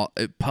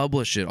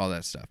 publish it, all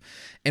that stuff.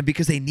 And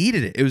because they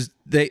needed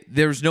it,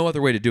 there was no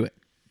other way to do it.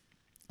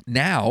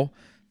 Now,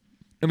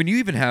 I mean, you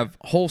even have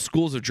whole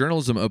schools of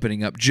journalism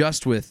opening up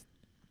just with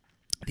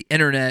the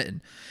internet,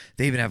 and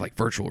they even have like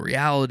virtual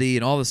reality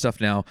and all this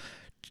stuff now,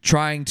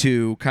 trying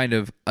to kind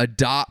of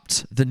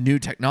adopt the new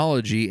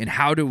technology, and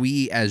how do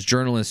we as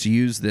journalists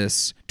use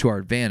this to our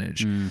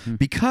advantage?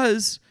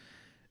 Because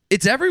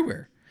it's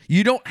everywhere.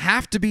 You don't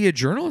have to be a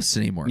journalist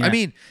anymore. Yeah. I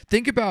mean,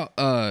 think about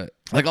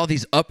like all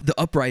these the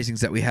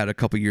uprisings that we had a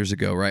couple years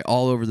ago, right?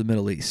 All over the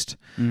Middle East.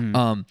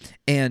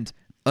 And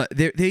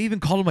they even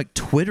called them like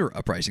Twitter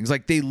uprisings.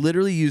 Like they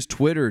literally used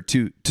Twitter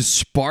to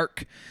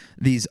spark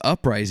these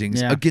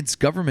uprisings against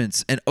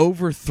governments and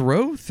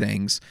overthrow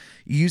things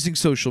using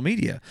social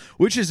media,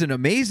 which is an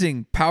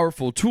amazing,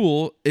 powerful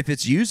tool if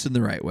it's used in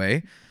the right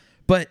way.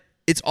 But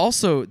it's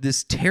also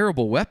this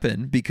terrible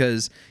weapon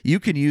because you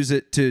can use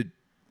it to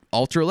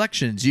alter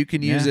elections. You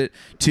can use it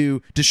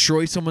to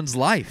destroy someone's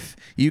life.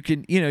 You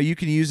can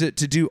use it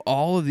to do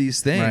all of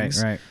these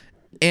things. Right.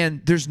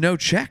 And there's no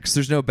checks.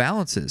 There's no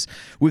balances.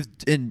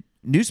 In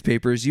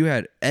newspapers, you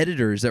had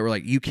editors that were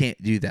like, you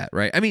can't do that,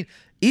 right? I mean,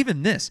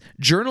 even this,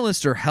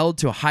 journalists are held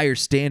to a higher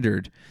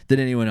standard than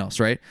anyone else,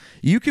 right?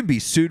 You can be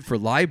sued for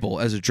libel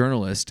as a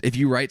journalist if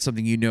you write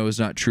something you know is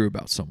not true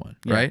about someone,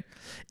 right?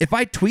 If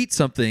I tweet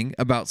something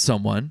about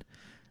someone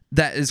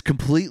that is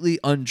completely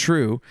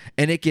untrue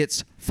and it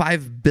gets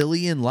 5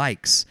 billion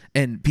likes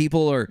and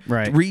people are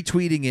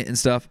retweeting it and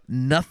stuff,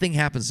 nothing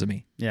happens to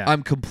me. Yeah.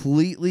 I'm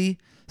completely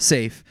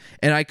safe,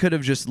 and I could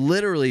have just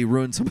literally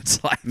ruined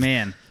someone's life.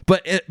 Man.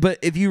 But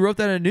if you wrote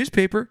that in a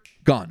newspaper,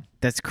 gone.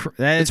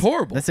 It's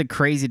horrible. That's a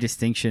crazy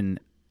distinction.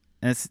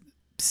 That's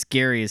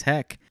scary as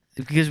heck.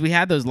 Because we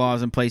had those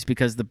laws in place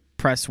because the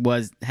press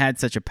had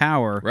such a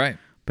power. Right.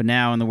 But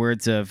now, in the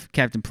words of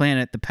Captain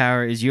Planet, the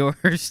power is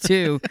yours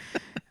too.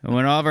 And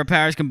when all of our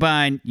powers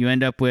combine, you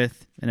end up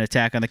with an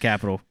attack on the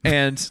Capitol.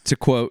 And to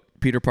quote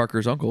Peter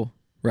Parker's uncle,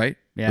 right?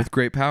 Yeah. With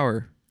great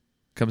power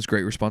comes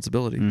great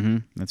responsibility. Mm-hmm.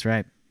 That's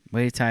right.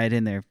 Way to tie it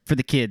in there for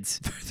the kids.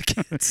 For the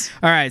kids.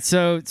 All right.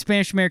 So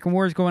Spanish-American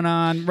War is going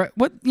on.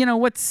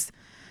 What's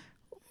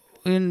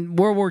in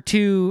World War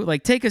II?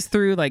 Like, take us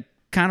through like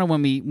kind of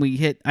when we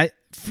hit.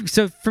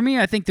 So for me,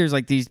 I think there's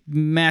like these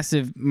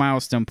massive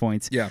milestone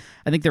points. Yeah.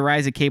 I think the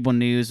rise of cable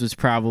news was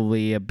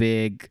probably a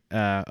big.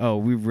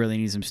 We really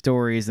need some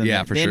stories. And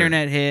Yeah, the for sure.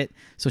 internet hit,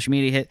 social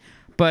media hit,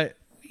 but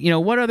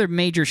what other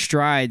major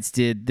strides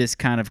did this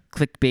kind of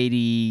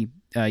clickbaity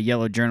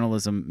yellow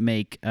journalism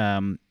make?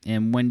 And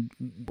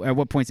at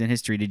what points in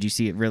history did you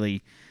see it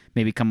really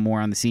maybe come more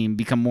on the scene,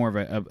 become more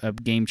of a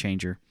game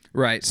changer?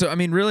 Right. So, I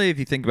mean, really, if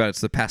you think about it,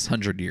 it's the past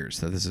 100 years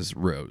that this is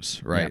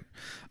rose, right?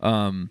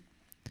 And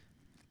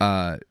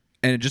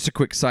just a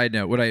quick side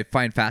note, what I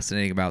find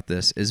fascinating about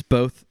this is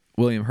both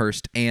William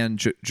Hearst and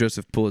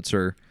Joseph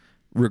Pulitzer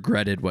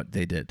regretted what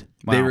they did.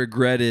 Wow. They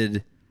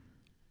regretted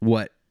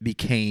what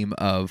became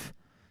of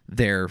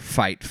their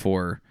fight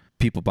for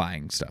people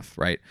buying stuff,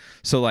 right?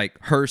 So, like,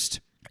 Hearst,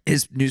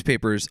 his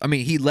newspapers, I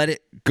mean, he let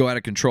it go out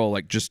of control.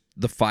 Like, just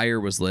the fire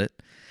was lit.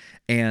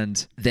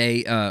 And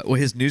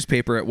his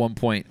newspaper at one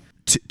point,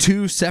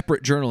 two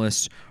separate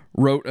journalists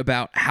wrote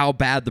about how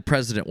bad the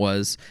president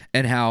was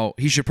and how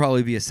he should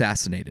probably be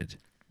assassinated.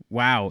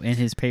 Wow, in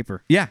his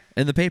paper. Yeah,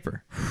 in the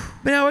paper.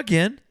 But now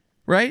again,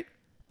 right?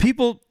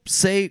 People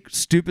say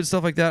stupid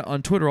stuff like that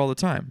on Twitter all the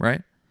time,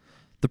 right?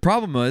 The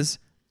problem was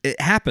it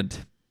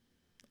happened.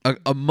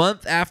 A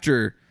month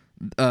after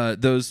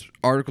those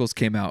articles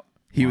came out,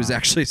 he was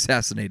actually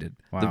assassinated.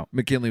 Wow.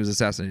 McKinley was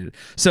assassinated.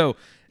 So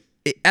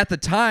at the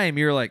time,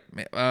 you're like,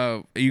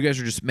 you guys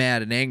are just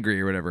mad and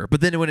angry or whatever.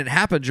 But then when it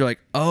happened, you're like,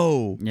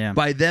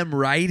 by them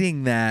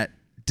writing that,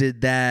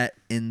 did that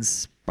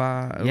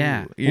inspire?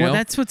 Yeah. You know?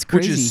 That's what's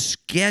crazy. Which is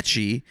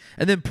sketchy.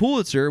 And then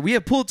Pulitzer, we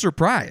have Pulitzer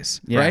Prize,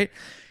 right?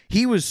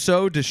 He was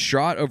so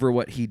distraught over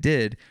what he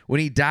did. When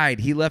he died,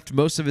 he left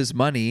most of his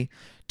money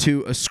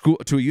to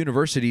a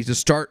university to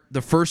start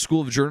the first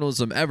school of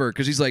journalism ever,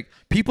 because he's like,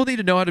 people need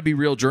to know how to be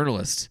real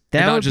journalists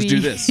and not just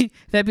do this.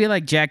 That'd be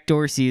like Jack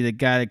Dorsey, the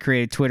guy that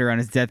created Twitter, on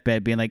his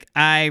deathbed, being like,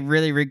 I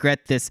really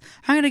regret this.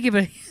 I'm going to give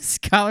a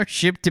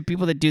scholarship to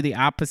people that do the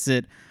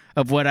opposite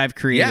of what I've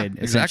created.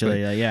 Yeah,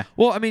 exactly. Yeah.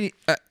 Well, I mean,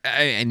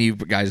 and you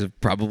guys have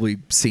probably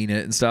seen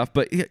it and stuff,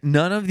 but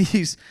none of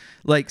these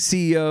like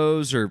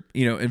CEOs or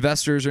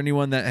investors or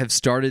anyone that have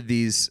started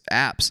these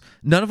apps,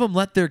 none of them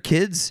let their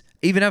kids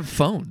even have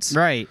phones.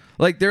 Right.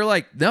 Like, they're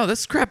like, no,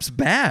 this crap's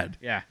bad.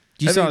 Yeah.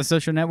 You saw The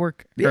Social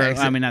Network? Yeah.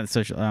 Not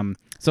the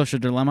Social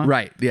Dilemma.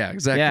 Right. Yeah.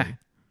 Exactly. Yeah.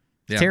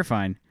 It's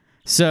terrifying.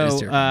 So,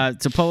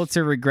 so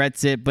Pulitzer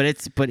regrets it,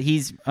 but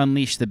he's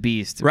unleashed the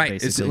beast. Right.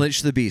 Basically. It's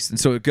unleashed the beast, and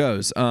so it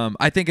goes.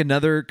 I think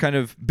another kind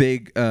of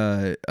big.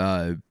 Honestly,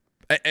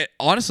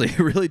 it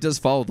really does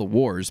follow the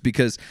wars,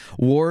 because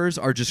wars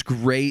are just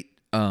great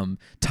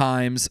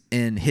times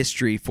in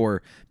history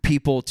for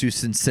people to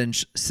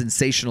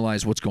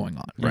sensationalize what's going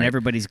on. Right. And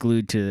everybody's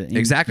glued to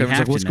exactly. Everyone's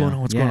like, what's going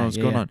on? What's going on? What's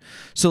going on?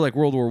 So, like,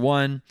 World War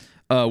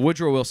I,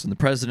 Woodrow Wilson, the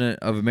president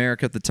of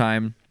America at the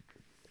time,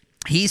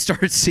 he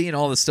started seeing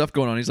all this stuff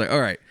going on. He's like,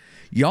 all right,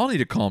 y'all need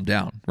to calm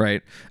down,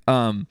 right?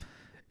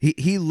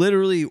 He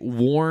literally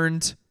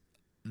warned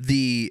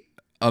the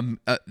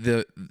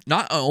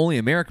not only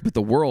America but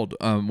the world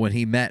when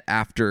he met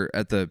at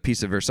the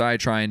Peace of Versailles,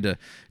 trying to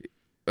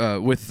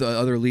with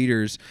other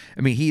leaders.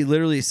 I mean, he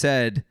literally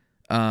said,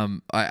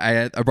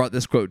 I brought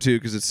this quote too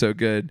because it's so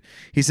good.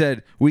 He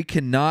said, "We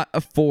cannot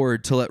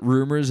afford to let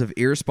rumors of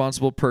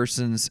irresponsible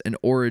persons and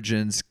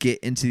origins get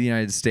into the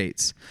United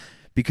States,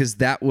 because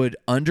that would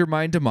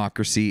undermine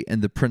democracy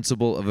and the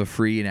principle of a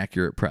free and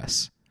accurate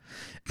press."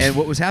 And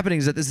what was happening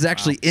is that this is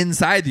actually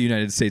inside the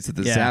United States that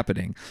this is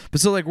happening.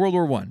 But so, like, World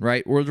War I,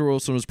 right? Woodrow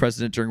Wilson was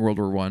president during World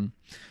War I.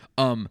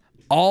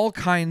 All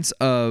kinds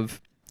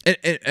of,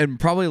 and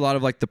probably a lot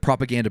of like the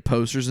propaganda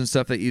posters and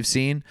stuff that you've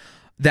seen,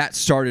 that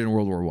started in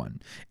World War I.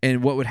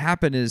 And what would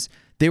happen is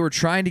they were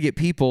trying to get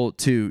people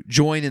to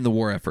join in the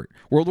war effort.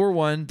 World War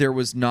I, there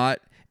was not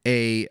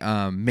a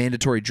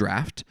mandatory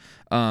draft.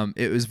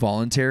 It was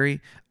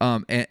voluntary,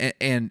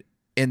 and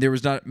there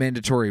was not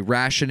mandatory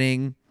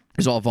rationing. It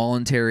was all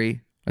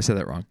voluntary. I said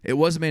that wrong. It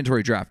was a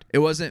mandatory draft. It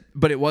wasn't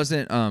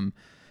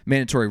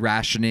mandatory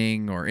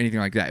rationing or anything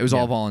like that. It was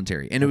all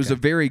voluntary, and it was a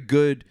very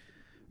good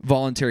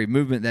voluntary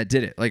movement that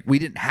did it. Like, we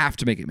didn't have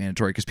to make it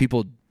mandatory because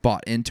people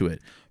bought into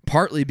it,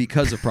 partly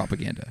because of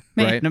propaganda.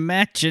 Man, right?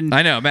 Imagine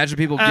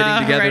people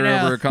getting together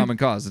right over a common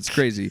cause. It's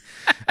crazy.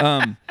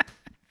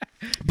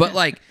 But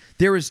like,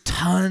 there was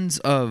tons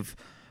of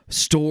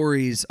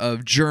stories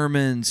of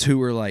Germans who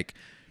were like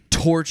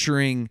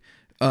torturing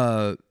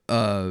men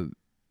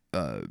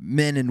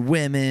and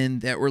women,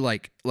 that were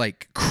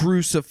like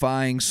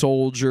crucifying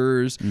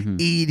soldiers,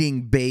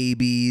 eating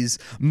babies,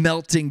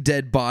 melting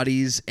dead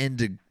bodies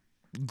into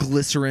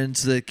glycerin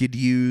so they could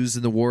use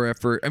in the war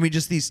effort. I mean,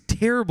 just these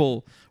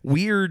terrible,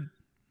 weird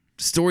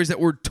stories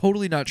that were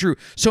totally not true.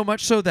 So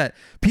much so that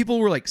people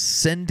were like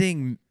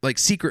sending like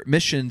secret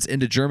missions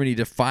into Germany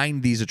to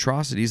find these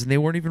atrocities, and they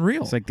weren't even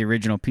real. It's like the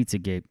original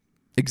Pizzagate.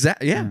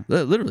 Exactly. Yeah,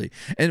 literally.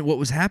 And what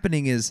was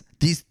happening is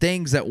these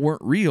things that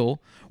weren't real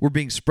were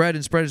being spread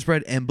and spread and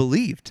spread and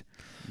believed.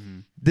 Mm-hmm.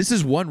 This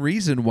is one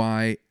reason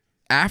why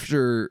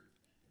after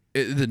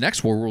the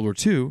next war, World War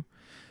II,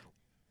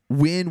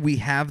 when we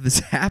have this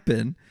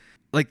happen,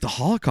 like the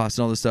Holocaust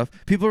and all this stuff,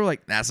 people are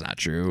like, that's not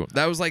true.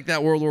 That was like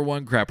that World War I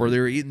crap where they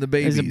were eating the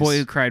babies. There's a boy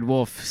who cried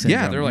wolf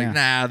syndrome. Yeah, they're like,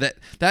 nah,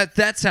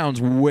 that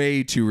sounds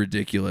way too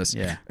ridiculous.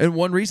 Yeah. And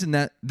one reason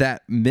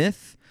that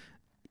myth,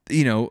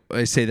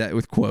 I say that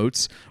with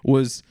quotes,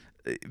 was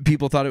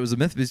people thought it was a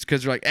myth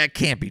because they're like, it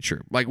can't be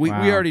true. Like we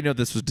already know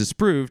this was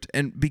disproved,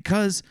 and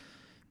because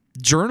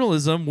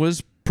journalism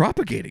was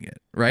propagating it,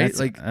 right?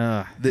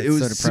 It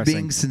was so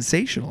being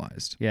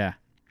sensationalized. Yeah.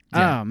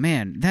 Yeah. Oh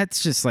man,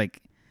 that's just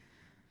like,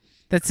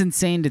 that's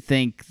insane to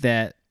think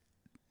that,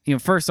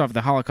 first off,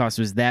 the Holocaust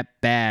was that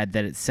bad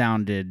that it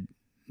sounded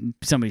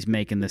somebody's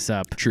making this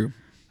up. True.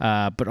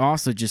 But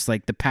also just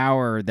like the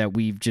power that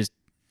we've just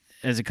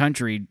as a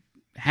country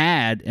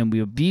had and we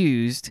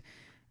abused,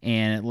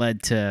 and it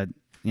led to,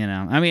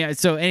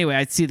 so anyway,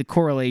 I see the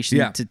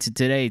correlation to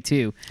today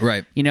too.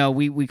 Right.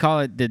 We call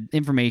it the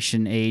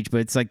information age,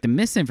 but it's like the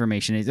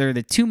misinformation age or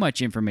the too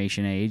much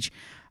information age.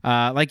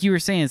 Like you were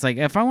saying, it's like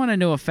if I want to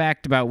know a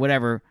fact about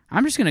whatever,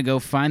 I'm just going to go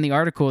find the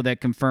article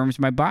that confirms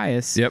my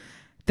bias. Yep.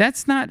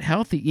 That's not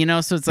healthy,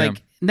 so it's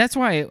like, that's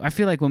why I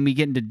feel like when we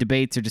get into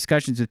debates or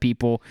discussions with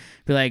people,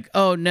 be like,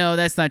 oh no,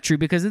 that's not true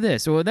because of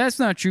this, or that's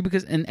not true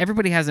because, and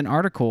everybody has an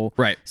article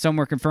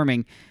somewhere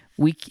confirming.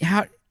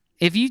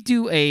 If you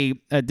do a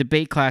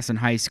debate class in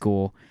high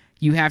school,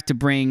 you have to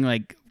bring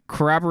like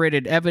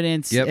corroborated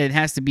evidence. Yep. It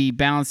has to be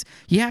balanced.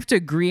 You have to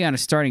agree on a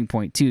starting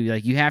point too.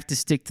 Like you have to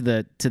stick to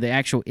the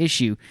actual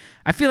issue.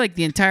 I feel like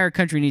the entire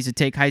country needs to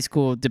take high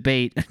school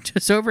debate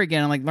just over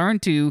again and like learn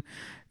to,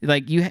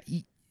 like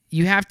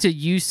you have to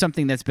use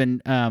something that's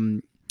been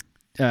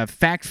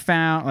fact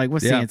found. Like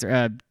what's the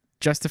answer?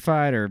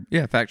 Justified or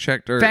fact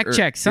checked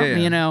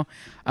something.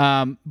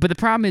 But the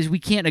problem is we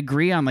can't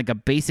agree on like a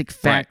basic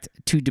fact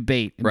to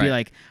debate and be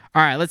like,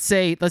 all right, let's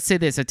say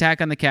this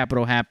attack on the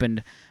Capitol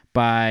happened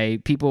by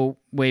people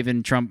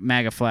waving Trump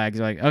MAGA flags.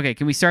 They're like, okay,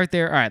 can we start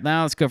there? All right,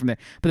 now let's go from there.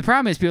 But the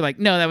problem is people are like,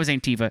 no, that was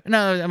Antifa.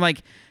 No, I'm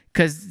like,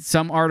 because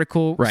some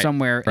article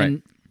somewhere. Right.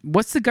 And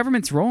what's the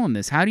government's role in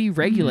this? How do you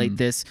regulate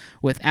this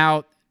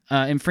without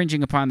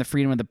infringing upon the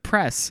freedom of the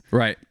press?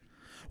 Right.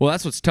 Well,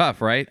 that's what's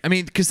tough, right? I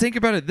mean, because think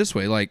about it this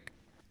way, like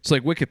it's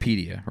like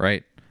Wikipedia,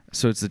 right?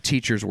 So it's the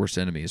teacher's worst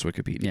enemy is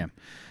Wikipedia. Yeah.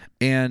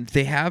 And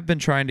they have been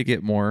trying to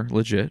get more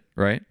legit,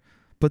 right?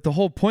 But the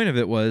whole point of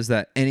it was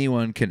that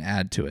anyone can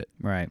add to it.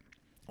 Right.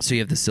 So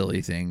you have the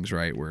silly things,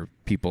 right, where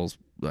people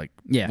like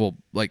will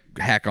like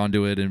hack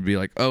onto it and be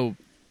like, "Oh,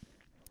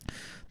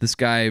 this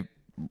guy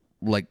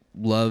like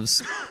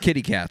loves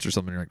kitty cats or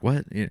something." You're like,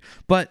 "What?"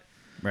 But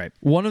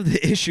one of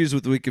the issues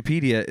with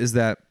Wikipedia is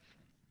that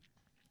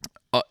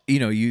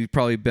you've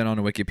probably been on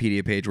a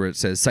Wikipedia page where it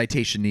says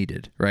citation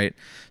needed, right?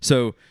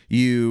 So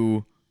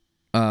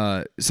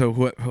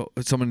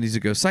someone needs to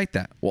go cite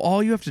that. Well,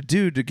 all you have to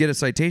do to get a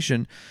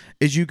citation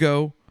is you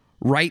go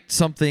write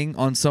something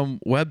on some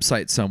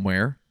website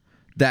somewhere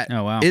that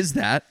is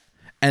that,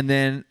 and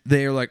then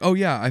they're like, "Oh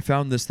yeah, I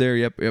found this there.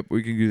 Yep,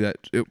 we can do that.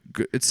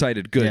 It's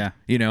cited. Good."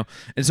 Yeah.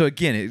 And so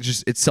again,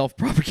 it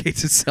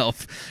self-propagates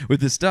itself with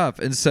this stuff,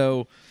 and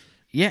so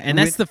and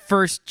that's the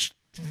first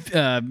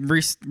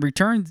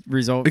return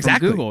result from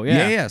Google.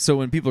 Yeah. So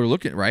when people are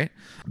looking, right?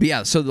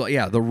 But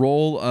the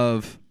role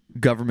of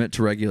government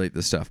to regulate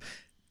this stuff.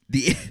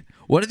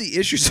 One of the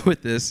issues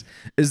with this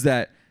is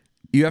that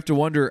you have to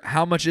wonder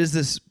how much is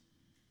this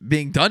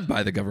being done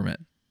by the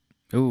government.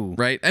 Ooh.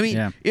 Right? I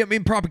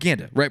mean,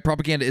 propaganda, right?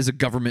 Propaganda is a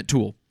government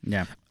tool.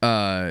 Yeah.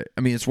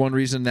 It's one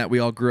reason that we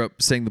all grew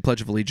up saying the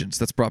Pledge of Allegiance.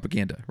 That's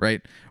propaganda,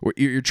 right?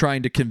 You're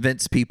trying to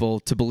convince people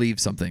to believe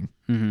something,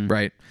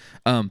 right?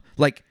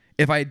 Like,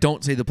 if I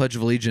don't say the Pledge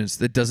of Allegiance,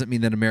 that doesn't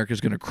mean that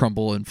America's going to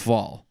crumble and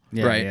fall,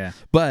 right? Yeah.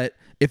 But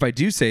if I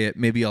do say it,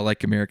 maybe I'll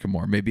like America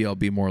more. Maybe I'll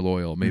be more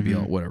loyal. Maybe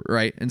I'll whatever,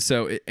 right? And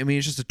so,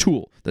 it's just a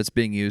tool that's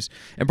being used,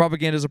 and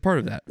propaganda is a part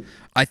of that.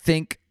 I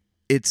think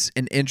it's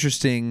an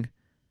interesting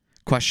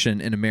question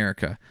in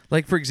America.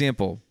 Like, for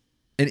example,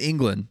 in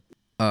England,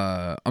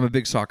 I'm a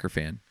big soccer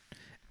fan,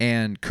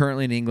 and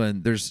currently in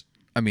England,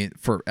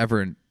 forever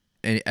and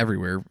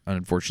everywhere,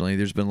 unfortunately,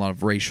 there's been a lot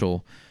of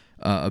racial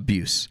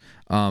abuse.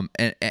 And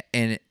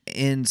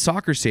in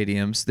soccer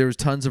stadiums, there was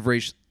tons of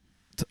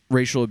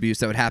racial abuse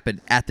that would happen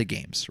at the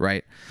games,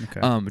 right?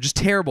 Okay. Just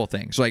terrible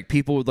things. Like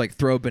people would like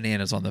throw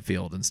bananas on the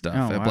field and stuff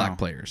at black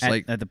players.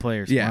 At the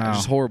players. Yeah, Wow.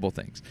 just horrible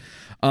things.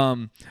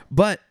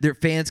 But their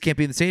fans can't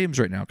be in the stadiums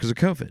right now because of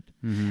COVID.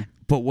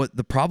 But what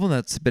the problem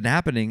that's been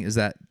happening is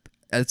that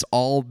it's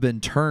all been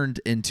turned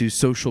into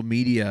social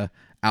media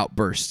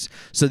outbursts.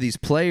 So these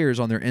players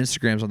on their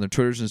Instagrams, on their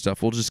Twitters and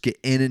stuff will just get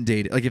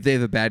inundated. Like if they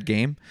have a bad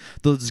game,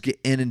 they'll just get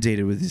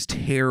inundated with this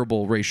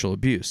terrible racial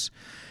abuse.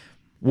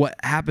 What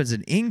happens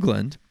in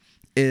England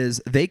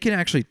is they can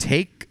actually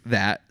take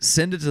that,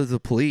 send it to the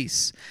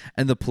police,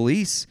 and the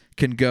police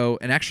can go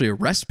and actually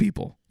arrest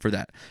people for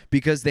that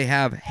because they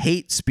have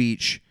hate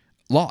speech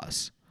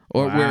laws.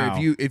 Or where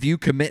if you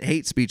commit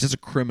hate speech, that's a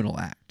criminal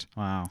act.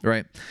 Wow.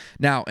 Right?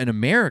 Now, in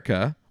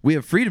America, we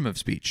have freedom of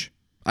speech.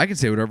 I can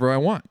say whatever I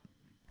want.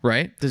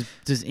 Right?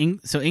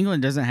 So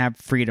England doesn't have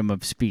freedom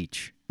of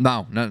speech?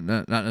 No,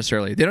 not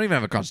necessarily. They don't even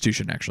have a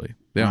constitution, actually.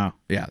 Wow.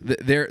 Yeah,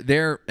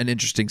 they're an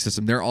interesting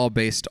system. They're all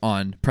based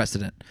on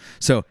precedent.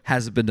 So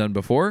has it been done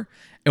before?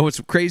 And what's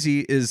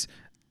crazy is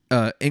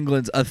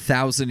England's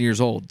 1,000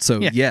 years old. So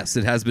yes,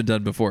 it has been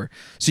done before.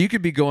 So you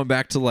could be going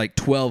back to like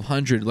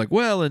 1200. Like,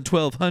 well, in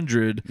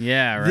 1200,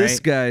 this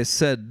guy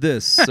said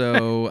this,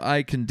 so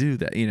I can do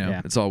that.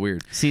 It's all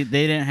weird. See,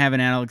 they didn't have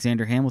an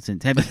Alexander Hamilton.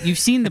 You've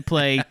seen the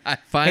play.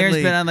 Aaron's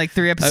been on like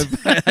 3 episodes.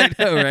 I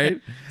know,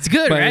 right? It's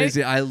good, right?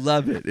 I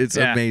love it. It's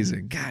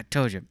amazing. God,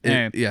 told you.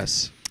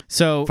 Yes.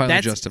 So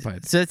finally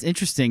justified. So that's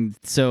interesting.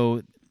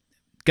 So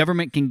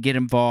government can get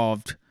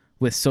involved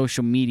with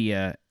social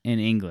media in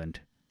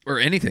England. Or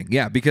anything,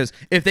 yeah, because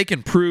if they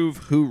can prove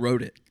who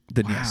wrote it,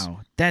 then yes. Wow,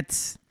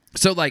 that's...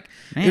 So, like,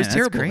 it was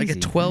terrible. Crazy. Like, a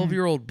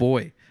 12-year-old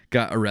boy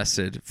got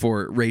arrested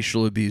for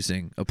racial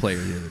abusing a player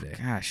the other day.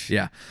 Gosh.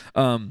 Yeah.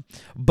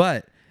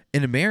 But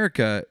in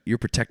America, you're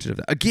protected of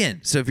that. Again,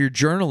 so if you're a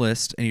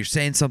journalist and you're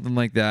saying something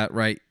like that,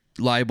 right,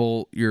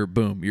 libel, you're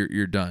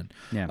done.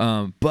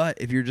 Yeah.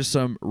 But if you're just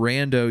some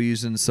rando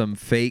using some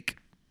fake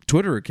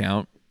Twitter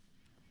account,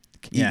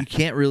 you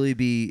can't really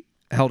be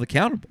held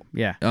accountable.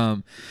 Yeah.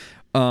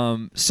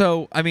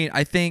 So, I mean,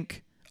 I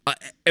think,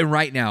 and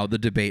right now the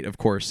debate, of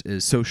course,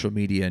 is social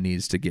media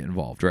needs to get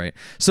involved, right?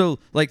 So,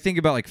 like, think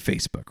about like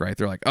Facebook, right?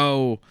 They're like,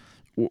 oh,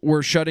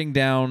 we're shutting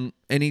down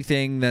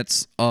anything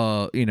that's,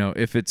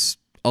 if it's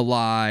a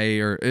lie,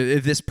 or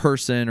if this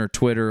person, or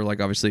Twitter,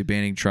 like obviously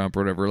banning Trump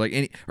or whatever,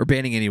 like or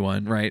banning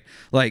anyone, right?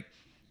 Like,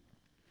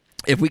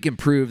 if we can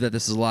prove that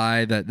this is a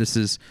lie, that this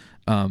is,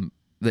 that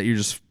you're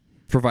just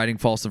providing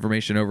false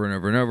information over and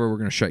over and over, we're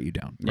going to shut you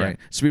down, right?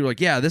 So people are like,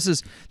 yeah, this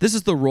is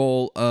the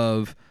role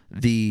of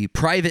the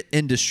private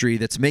industry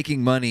that's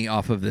making money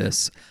off of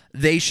this.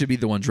 They should be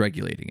the ones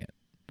regulating it.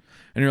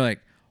 And you're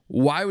like,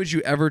 why would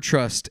you ever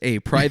trust a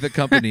private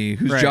company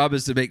whose job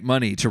is to make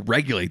money to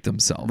regulate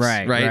themselves?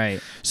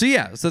 Right. So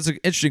that's an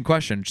interesting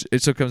question.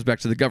 It still comes back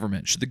to the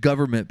government. Should the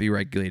government be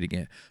regulating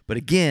it? But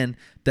again,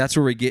 that's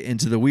where we get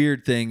into the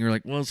weird thing. You're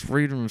like, well, it's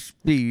freedom of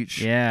speech.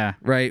 Yeah.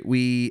 Right.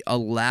 We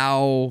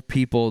allow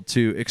people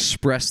to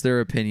express their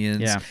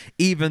opinions,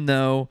 even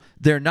though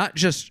they're not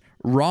just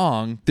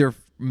wrong, they're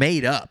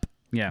made up.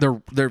 Yeah.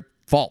 They're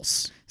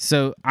false.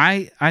 So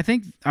I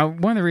think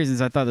one of the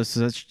reasons I thought this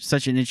was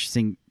such an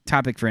interesting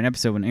topic for an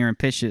episode when Aaron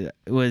pitched it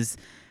was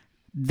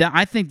that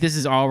I think this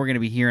is all we're going to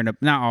be hearing.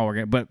 Not all we're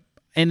going to, but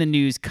in the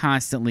news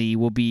constantly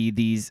will be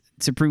these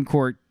Supreme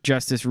Court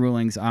justice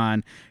rulings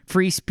on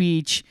free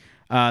speech,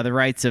 the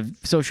rights of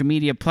social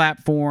media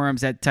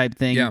platforms, that type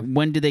thing. Yeah.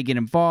 When do they get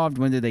involved?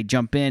 When do they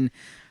jump in?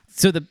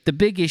 So the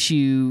big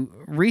issue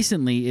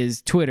recently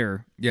is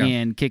Twitter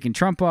and kicking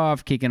Trump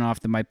off, kicking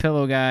off the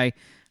MyPillow guy.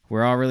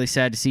 We're all really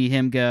sad to see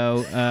him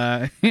go.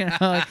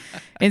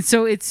 And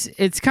so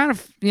it's kind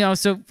of,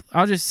 so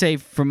I'll just say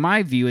from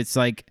my view, it's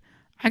like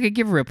I could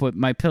give a rip what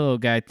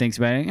MyPillow guy thinks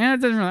about it.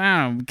 It doesn't really,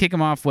 I don't know, kick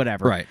him off,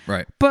 whatever.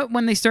 Right. But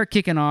when they start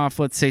kicking off,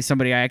 let's say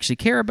somebody I actually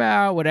care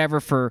about, whatever,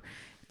 for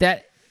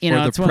that,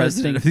 or it's the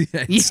president of the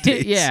United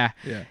States. Yeah.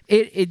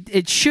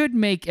 It should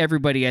make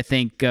everybody, I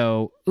think,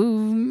 go,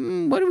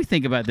 ooh, what do we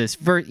think about this?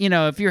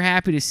 If you're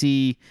happy to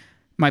see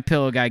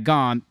MyPillow guy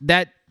gone,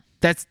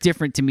 that's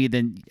different to me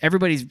than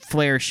everybody's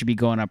flare should be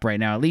going up right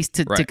now, at least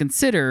to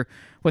consider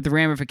what the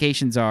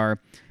ramifications are.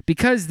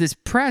 Because this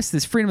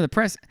freedom of the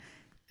press,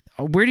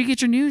 where do you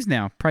get your news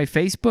now? Probably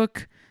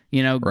Facebook.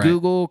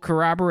 Google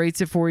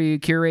corroborates it for you,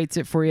 curates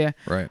it for you.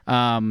 Right.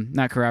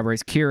 Not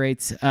corroborates,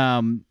 curates.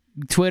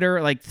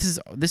 Twitter, like this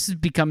has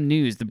become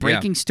news. The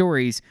breaking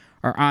stories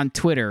are on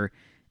Twitter,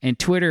 and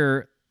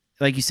Twitter,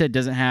 like you said,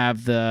 doesn't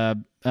have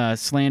the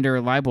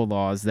slander libel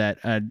laws that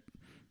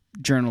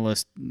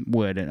journalist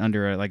would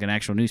under an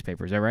actual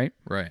newspaper. Is that right?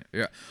 Right.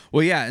 Yeah.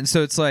 Well, yeah. And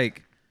so it's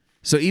like,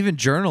 so even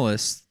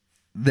journalists,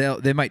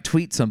 they might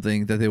tweet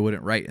something that they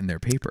wouldn't write in their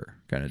paper,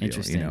 kind of deal.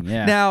 Interesting.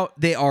 Yeah. Now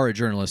they are a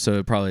journalist, so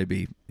it'd probably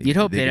be. You'd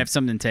hope they'd have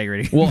some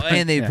integrity. Well,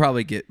 and they'd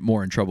probably get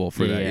more in trouble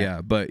for that.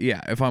 Yeah. But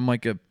yeah, if I'm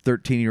like a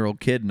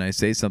 13-year-old kid and I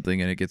say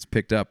something and it gets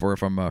picked up, or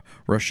if I'm a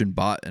Russian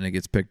bot and it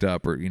gets picked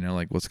up, or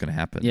like what's going to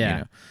happen?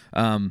 Yeah.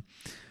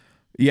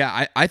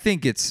 I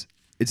think it's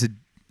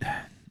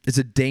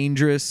a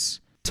dangerous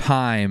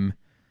time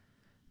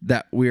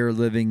that we're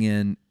living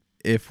in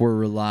if we're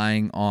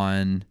relying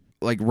on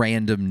like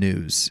random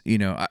news.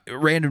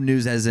 Random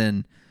news as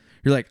in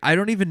you're like, I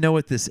don't even know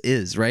what this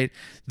is, right?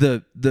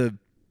 The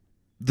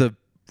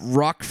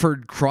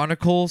Rockford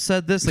Chronicle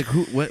said this. Like,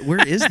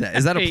 where is that?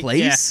 Is that a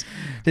place?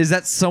 Is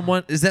that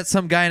someone? Is that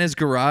some guy in his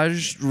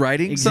garage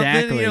writing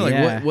something? You're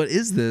like, what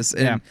is this?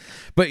 And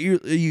but you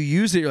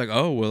use it. You're like,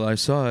 oh well, I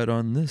saw it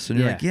on this, and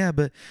you're like, yeah,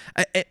 but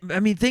I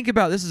mean, think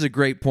about this is a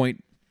great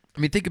point. I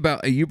mean, think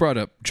about you brought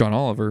up John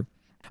Oliver.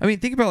 I mean,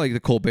 think about like the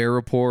Colbert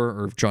Report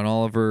or John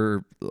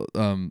Oliver.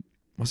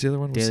 What's the other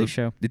one? Daily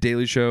Show. The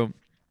Daily Show.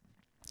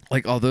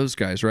 Like all those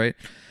guys, right?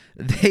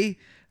 They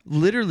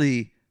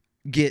literally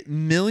get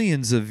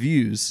millions of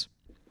views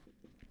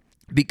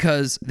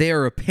because they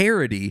are a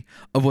parody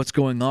of what's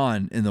going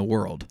on in the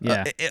world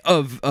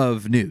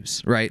of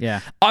news, right?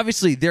 Yeah.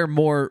 Obviously, they're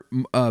more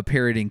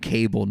parodying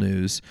cable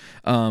news,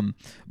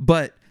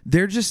 but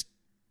they're just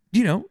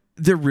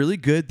they're really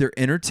good. They're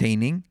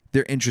entertaining.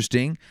 They're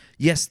interesting.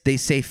 Yes, they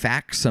say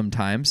facts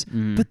sometimes,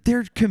 but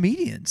they're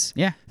comedians.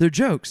 Yeah. They're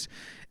jokes.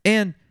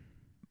 And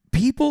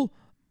people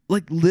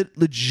like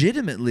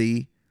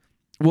legitimately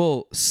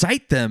will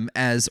cite them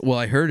as, well,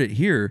 I heard it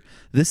here.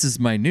 This is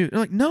my news. They're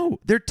like, no,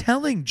 they're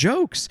telling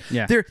jokes.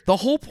 Yeah. The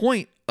whole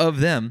point of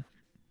them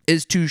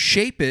is to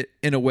shape it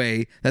in a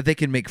way that they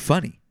can make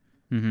funny,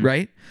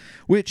 right?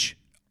 Which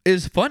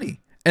is funny.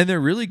 And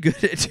they're really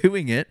good at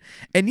doing it.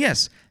 And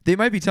yes, they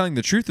might be telling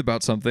the truth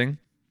about something,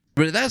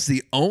 but if that's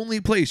the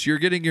only place you're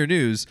getting your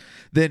news,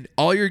 then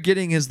all you're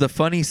getting is the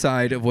funny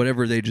side of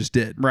whatever they just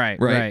did.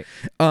 Right.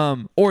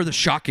 Or the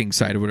shocking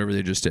side of whatever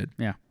they just did.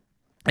 Yeah.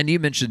 And you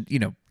mentioned,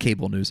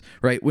 cable news,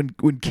 right?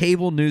 When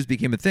cable news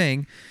became a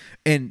thing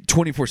and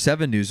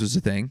 24/7 news was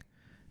a thing,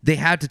 they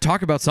had to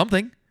talk about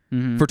something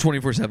for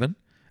 24/7.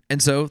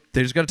 And so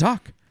they just got to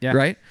talk,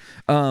 right?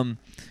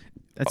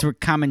 That's where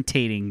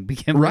commentating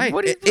became. Right.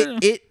 What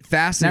It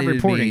fascinated me.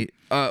 reporting.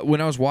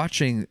 When I was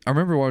watching, I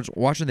remember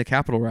watching the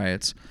Capitol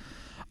riots,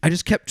 I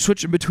just kept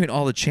switching between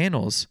all the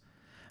channels.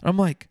 And I'm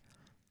like,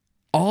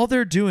 all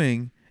they're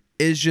doing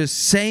is just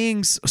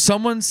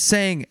someone's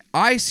saying,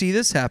 I see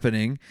this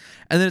happening.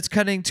 And then it's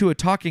cutting to a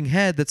talking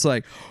head that's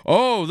like,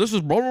 oh, this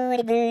is blah,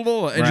 blah, blah,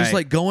 blah, and just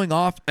like going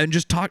off and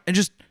just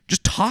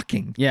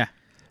talking. Yeah.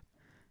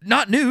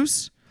 Not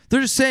news.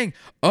 They're just saying,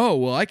 oh,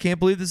 well, I can't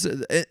believe this.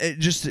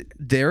 Just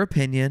their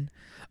opinion,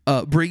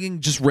 bringing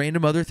just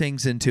random other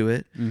things into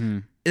it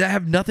that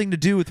have nothing to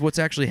do with what's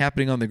actually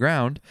happening on the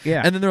ground.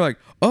 Yeah. And then they're like,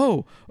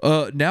 oh,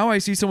 now I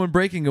see someone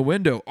breaking a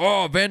window.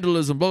 Oh,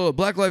 vandalism, blah, blah,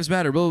 Black Lives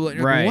Matter, blah, blah,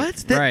 blah. Right.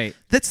 What? Right.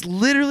 That's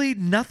literally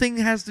nothing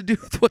has to do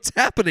with what's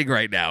happening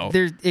right now.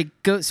 It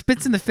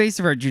spits in the face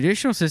of our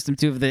judicial system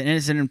too, of the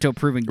innocent until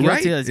proven guilty.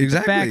 Right, That's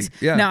exactly, Facts.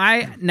 yeah.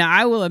 Now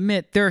I will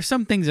admit there are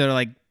some things that are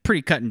like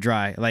pretty cut and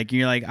dry. Like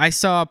you're like, I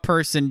saw a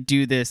person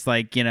do this,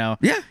 like,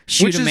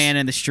 shoot a man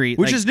in the street.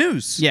 Which like, is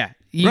news. Yeah.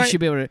 You Right. should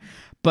be able to.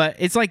 But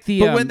it's like the.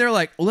 But when they're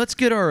like, well, let's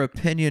get our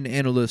opinion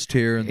analyst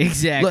here. And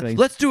Exactly.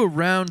 Let's do a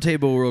round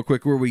table real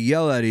quick where we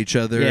yell at each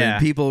other. Yeah.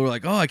 And people are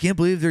like, oh, I can't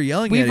believe they're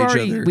yelling at each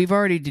other. We've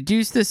already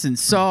deduced this and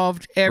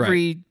solved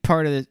every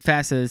part of the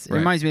facet of this. It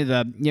reminds me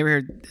of you ever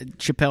heard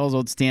Chappelle's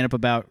old stand-up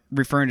about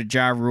referring to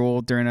Ja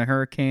Rule during a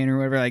hurricane or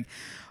whatever? Like,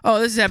 oh,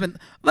 this has happened.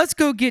 Let's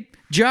go get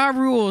Ja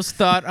Rule's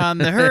thought on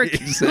the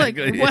hurricane.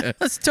 Exactly, what? yeah.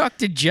 Let's talk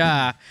to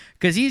Ja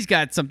because he's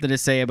got something to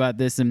say about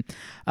this. And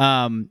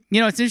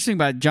what's interesting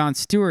about Jon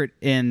Stewart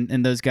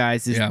and those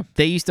guys is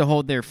they used to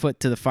hold their foot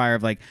to the fire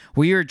of like,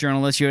 well, you're a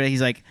journalist.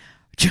 He's like,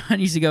 John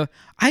used to go,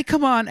 I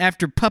come on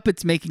after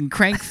puppets making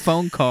crank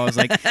phone calls.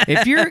 Like,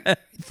 if you're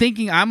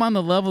thinking I'm on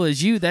the level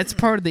as you, that's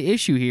part of the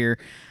issue here.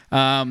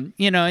 And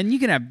you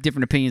can have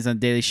different opinions on the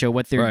Daily Show,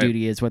 what their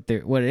duty is, what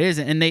it is,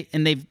 and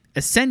they've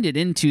ascended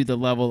into the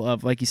level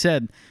of, like you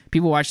said,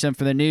 people watch them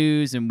for the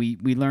news, and we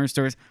learn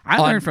stories. I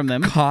learn from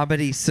them.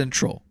 Comedy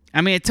Central.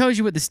 I mean, it tells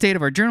you what the state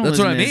of our journalism That's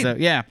what I mean. is. Though.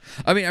 Yeah.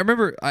 I mean, I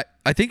remember.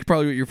 I think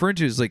probably what you're referring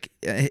to is like.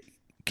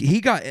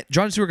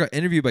 Jon Stewart got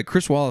interviewed by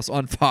Chris Wallace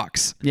on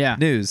Fox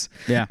News.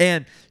 Yeah.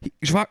 And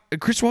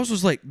Chris Wallace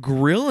was like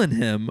grilling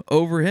him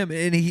over him.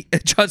 And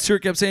Jon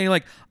Stewart kept saying,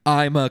 like,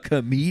 I'm a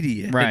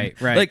comedian.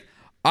 Right. Like,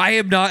 I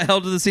am not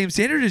held to the same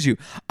standard as you.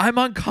 I'm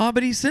on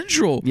Comedy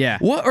Central. Yeah.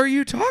 What are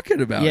you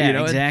talking about?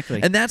 Yeah,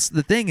 exactly. And that's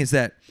the thing is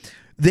that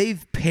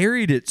they've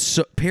parodied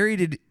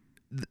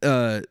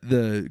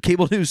the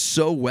cable news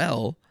so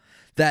well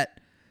that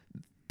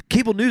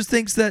cable news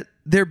thinks that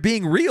they're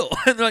being real.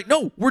 And they're like,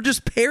 no, we're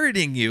just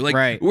parodying you.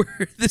 Like,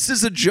 this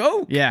is a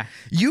joke. Yeah.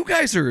 You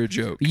guys are a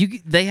joke.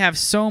 They have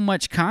so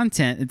much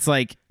content. It's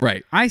like,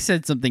 I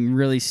said something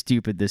really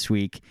stupid this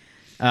week.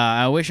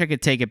 I wish I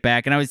could take it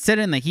back. And I would said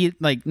it in the heat,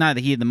 like, not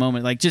the heat of the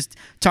moment, like just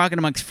talking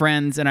amongst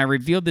friends. And I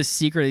revealed this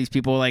secret of these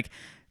people, like,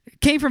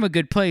 came from a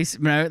good place.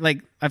 But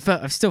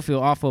I still feel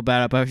awful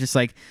about it. But I was just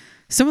like,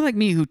 someone like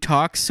me who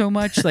talks so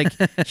much, like,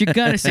 you're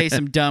gonna say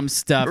some dumb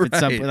stuff at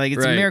some point. Like,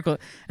 it's a miracle.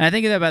 And I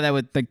think about that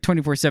with like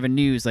 24/7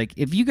 news. Like,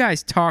 if you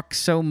guys talk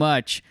so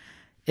much,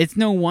 it's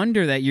no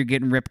wonder that you're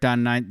getting ripped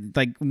on.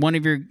 Like, one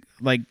of your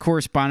like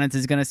correspondents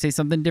is gonna say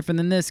something different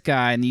than this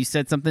guy, and you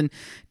said something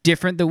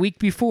different the week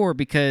before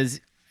because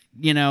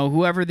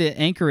whoever the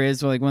anchor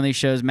is, or like one of these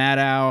shows,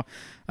 Maddow,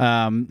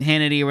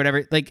 Hannity, or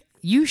whatever, like.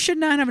 You should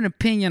not have an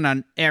opinion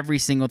on every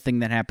single thing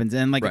that happens,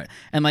 and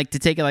to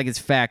take it like it's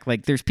fact.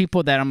 Like, there's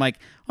people that I'm like,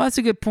 well, that's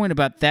a good point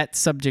about that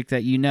subject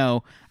that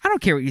I don't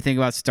care what you think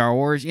about Star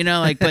Wars,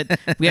 but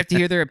we have to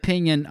hear their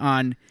opinion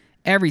on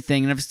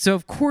everything, and so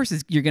of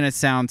course you're going to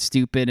sound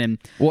stupid. And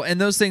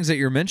those things that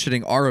you're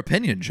mentioning are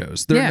opinion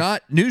shows. They're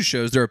not news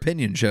shows. They're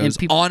opinion shows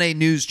on a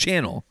news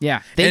channel.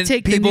 Yeah,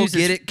 people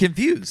get it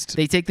confused.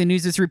 They take the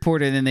news that's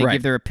reported and then they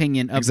give their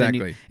opinion of the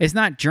news. It's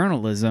not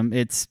journalism.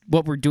 It's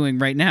what we're doing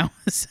right now,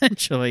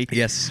 essentially.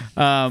 Yes,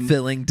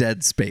 filling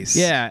dead space.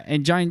 Yeah,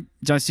 and Jon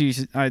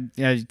Stewart,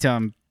 I tell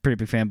him pretty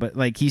big fan, but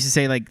like he used to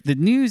say like the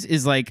news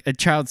is like a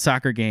child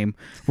soccer game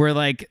where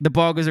like the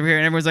ball goes over here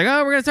and everyone's like,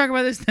 oh, we're gonna talk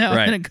about this now,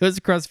 Right. and it goes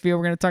across the field,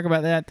 we're gonna talk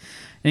about that.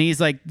 And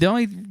he's like, the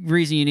only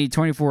reason you need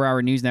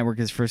 24-hour news network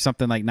is for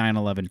something like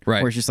 9/11,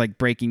 Right. where it's just like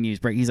breaking news.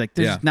 He's like,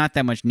 there's Yeah. not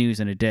that much news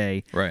in a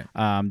day, Right.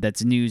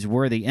 that's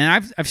newsworthy.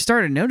 And I've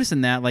started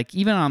noticing that like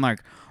even on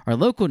like our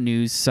local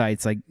news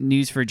sites, like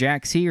News for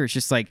Jacks here, it's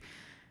just like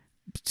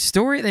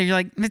story that you're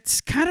like,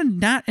 it's kind of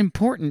not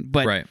important,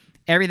 but Right.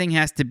 everything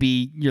has to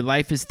be, your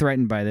life is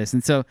threatened by this.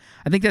 And so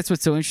I think that's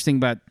what's so interesting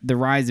about the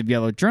rise of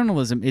yellow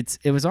journalism. It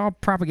was all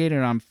propagated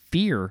on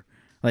fear.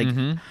 Like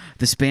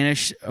the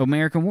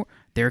Spanish-American War,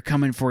 they're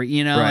coming for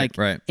you, Right, like,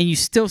 right. and you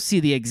still see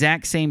the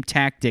exact same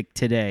tactic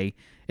today.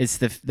 It's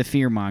the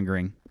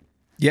fear-mongering.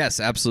 Yes,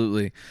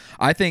 absolutely.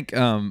 I think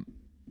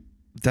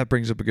that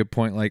brings up a good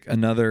point. Like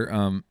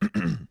another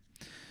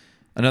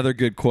another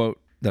good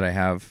quote that I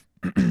have,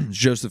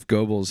 Joseph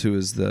Goebbels, who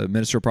is the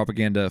minister of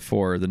propaganda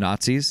for the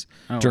Nazis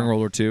during wow.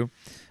 World War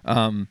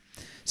II.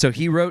 So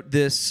he wrote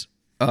this.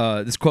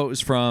 This quote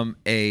is from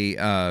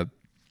a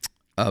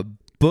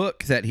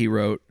book that he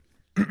wrote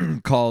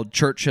called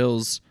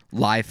Churchill's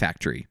Lie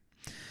Factory,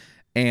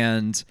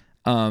 and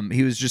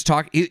he was just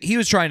talking. He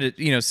was trying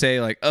to say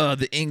like, oh,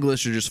 the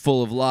English are just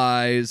full of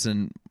lies,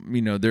 and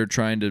they're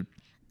trying to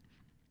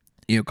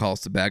call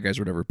us the bad guys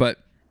or whatever. But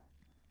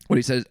what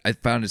he says, I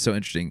found it so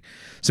interesting.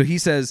 So he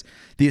says,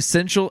 the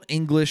essential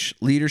English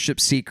leadership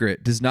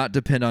secret does not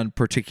depend on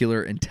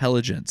particular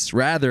intelligence.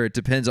 Rather, it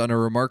depends on a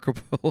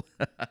remarkable,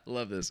 I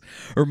love this,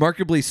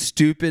 remarkably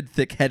stupid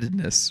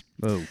thick-headedness.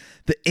 Whoa.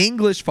 The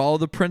English follow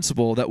the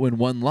principle that when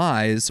one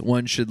lies,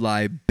 one should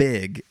lie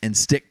big and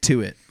stick to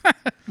it.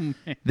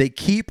 They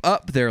keep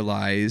up their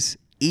lies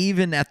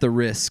even at the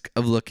risk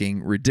of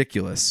looking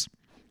ridiculous,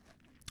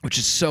 which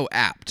is so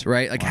apt,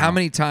 right? Like how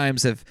many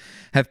times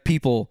have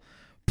people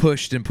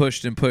pushed and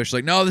pushed and pushed,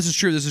 like, no, this is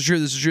true, this is true,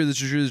 this is true,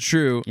 this is true, this is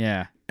true.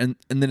 Yeah. And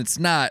then it's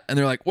not, and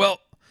they're like, well,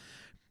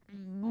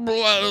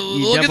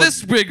 look at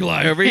this big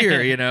lie over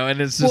here, and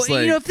it's just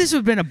like, if this would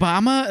have been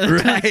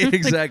Obama, right, like,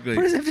 exactly.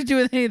 what does it have to do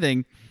with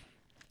anything?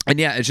 And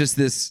yeah, it's just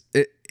this.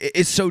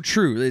 It's so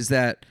true. Is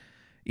that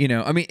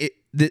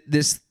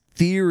this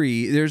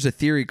theory? There's a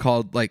theory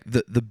called like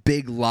the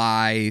big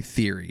lie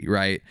theory,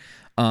 right?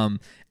 And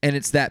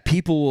it's that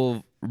people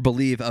will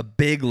believe a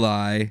big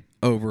lie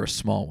over a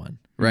small one,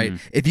 right?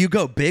 If you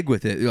go big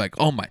with it, you're like,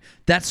 oh my,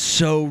 that's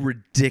so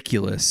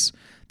ridiculous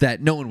that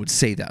no one would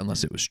say that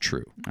unless it was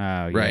true.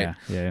 Oh, right?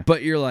 Yeah.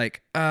 But you're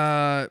like,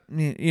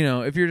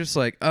 if you're just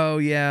like, oh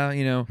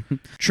yeah,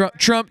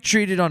 Trump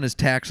treated on his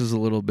taxes a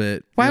little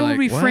bit. Why You're would like,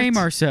 we what? frame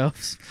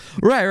ourselves?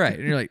 Right.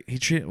 And you're like, he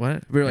treated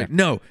what? We're like,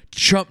 no,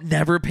 Trump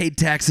never paid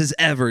taxes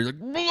ever. You're like,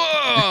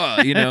 blah,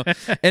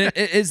 and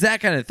it's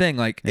that kind of thing.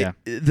 Like, Yeah.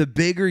 the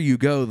bigger you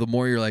go, the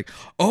more you're like,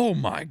 oh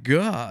my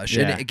gosh,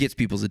 Yeah. and it gets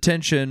people's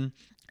attention,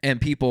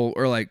 and people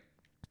are like,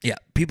 yeah,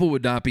 people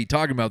would not be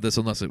talking about this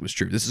unless it was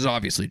true. This is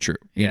obviously true,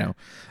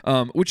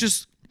 which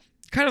is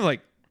kind of like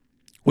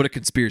what a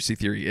conspiracy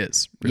theory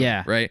is. Really,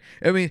 Yeah. right.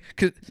 I mean,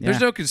 there's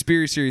no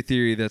conspiracy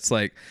theory that's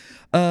like,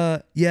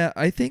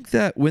 I think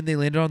that when they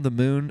landed on the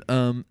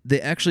moon,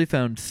 they actually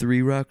found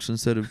 3 rocks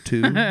instead of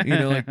 2.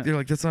 Like they're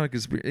like, that's not a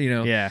conspiracy.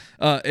 Yeah.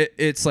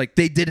 It's like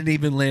they didn't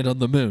even land on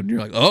the moon.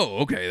 You're like, oh,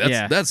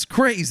 okay, that's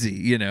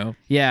crazy.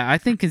 Yeah, I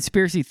think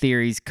conspiracy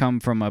theories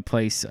come from a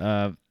place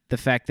of the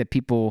fact that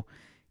people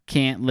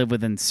can't live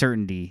with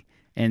uncertainty,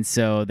 and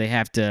so they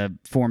have to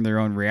form their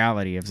own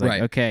reality. It's like,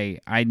 Right. okay,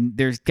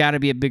 there's got to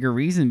be a bigger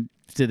reason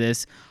to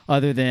this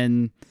other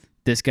than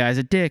this guy's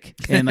a dick,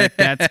 and like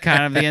that's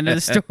kind of the end of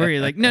the story.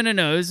 Like, no,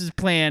 this is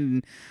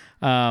planned.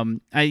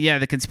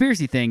 The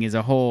conspiracy thing is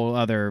a whole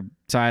other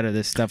side of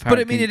this stuff. But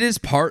I mean, it is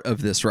part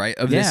of this, right?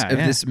 Of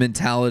this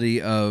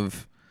mentality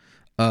of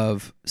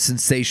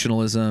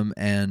sensationalism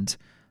and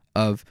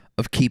of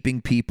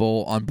keeping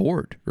people on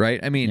board, right?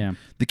 I mean,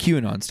 the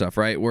QAnon stuff,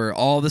 right? Where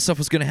all this stuff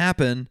was going to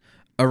happen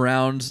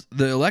around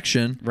the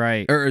election,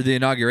 right, or the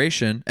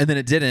inauguration, and then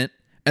it didn't,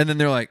 and then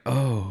they're like,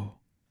 oh,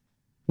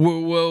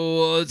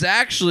 well, it's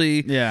actually,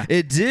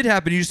 it did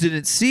happen. You just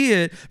didn't see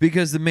it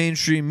because the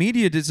mainstream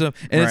media did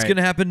something, and it's going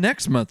to happen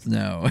next month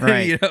now,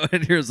 right?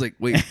 And here's like,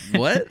 wait,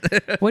 what?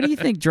 What do you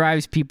think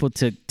drives people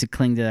to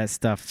cling to that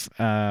stuff,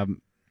 and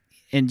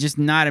just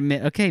not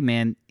admit, okay,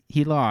 man,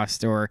 he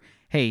lost, or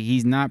hey,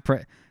 he's not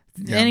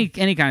any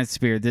kind of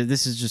spirit.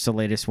 This is just the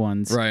latest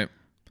ones, right?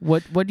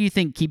 What do you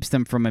think keeps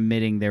them from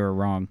admitting they were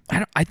wrong?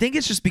 I think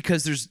it's just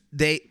because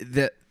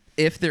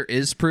if there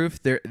is proof,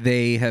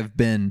 they have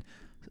been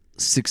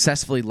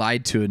successfully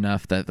lied to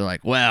enough that they're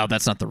like, well,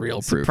 that's not the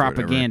real proof.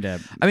 Propaganda.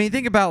 I mean,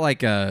 think about like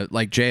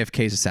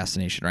JFK's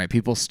assassination, right?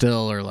 People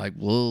still are like,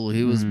 well,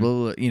 he was,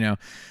 and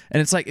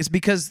it's like, it's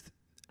because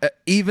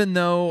even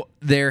though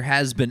there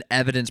has been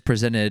evidence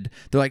presented,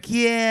 they're like,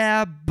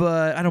 yeah,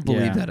 but I don't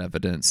believe that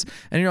evidence.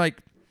 And you're like,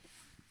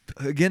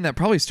 again, that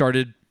probably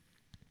started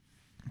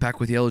back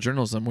with yellow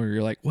journalism, where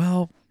you're like,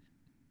 well,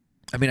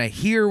 I mean, I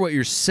hear what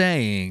you're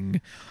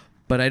saying,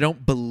 but I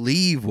don't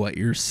believe what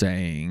you're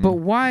saying. But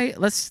why?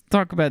 Let's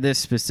talk about this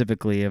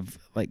specifically of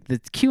like the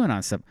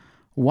QAnon stuff.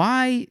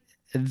 Why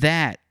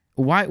that?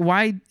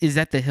 Why is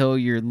that the hill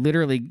you're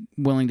literally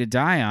willing to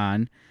die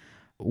on?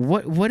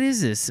 What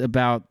is this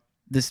about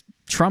this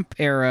Trump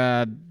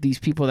era? These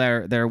people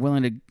that are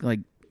willing to like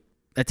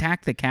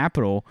attack the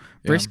Capitol,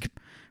 risk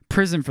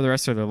prison for the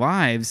rest of their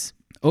lives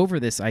over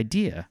this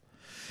idea.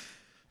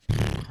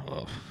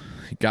 Oh,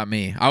 you got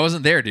me. I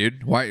wasn't there,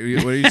 dude. Why?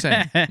 What are you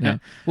saying? No.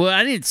 Well,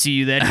 I didn't see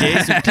you that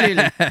day, so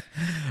clearly.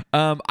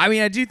 I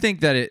mean, I do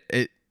think that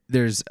it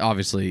there's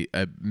obviously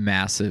a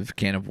massive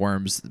can of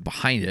worms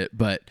behind it,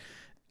 but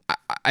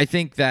I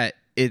think that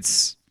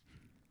it's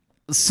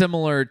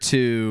similar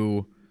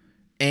to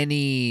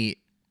any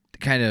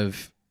kind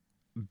of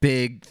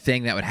big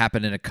thing that would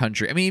happen in a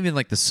country. I mean, even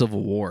like the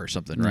Civil War or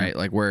something, right?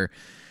 Like where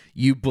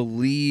you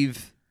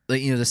believe,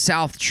 like, the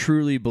South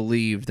truly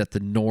believed that the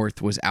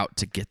North was out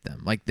to get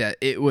them. Like that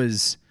it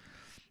was,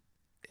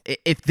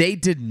 if they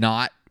did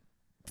not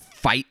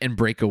fight and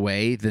break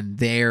away, then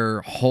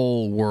their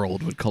whole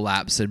world would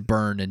collapse and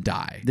burn and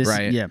die,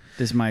 right? Yeah,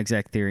 this is my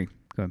exact theory.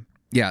 Go ahead.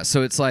 Yeah,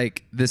 so it's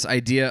like this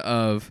idea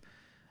of,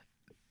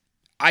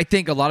 I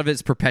think a lot of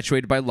it's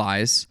perpetuated by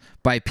lies,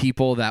 by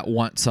people that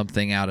want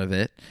something out of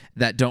it,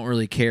 that don't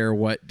really care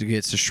what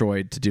gets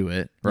destroyed to do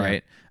it,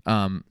 right?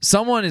 Yeah.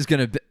 Someone is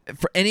going to,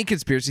 for any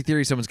conspiracy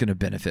theory, someone's going to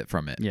benefit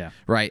from it,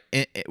 right?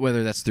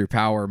 Whether that's through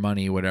power,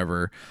 money,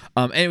 whatever.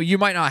 And you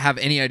might not have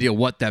any idea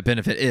what that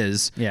benefit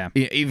is. Yeah.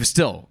 Even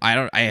still,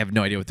 I have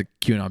no idea what the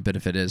QAnon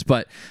benefit is,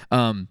 but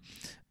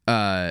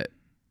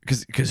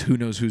because who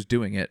knows who's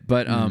doing it,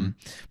 but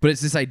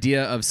it's this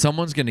idea of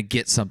someone's going to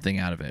get something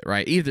out of it,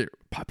 right? Either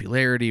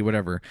popularity,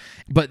 whatever.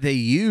 But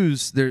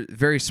they're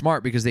very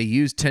smart because they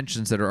use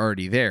tensions that are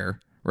already there,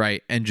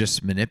 right, and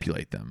just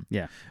manipulate them.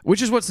 Yeah,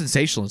 which is what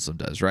sensationalism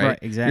does, right? Right,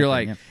 exactly. You're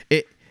like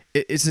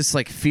it's this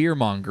like fear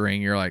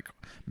mongering. You're like,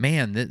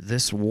 man,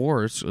 this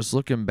war is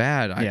looking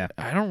bad.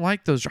 I don't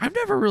like those. I've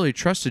never really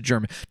trusted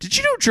German. Did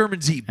you know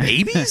Germans eat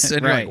babies?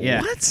 And right, you're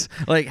like, what?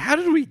 Like, how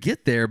did we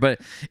get there?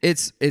 But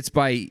it's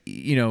by,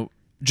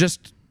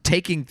 just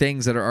taking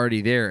things that are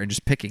already there and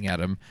just picking at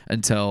them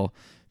until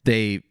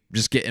they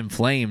just get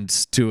inflamed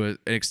to an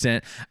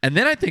extent. And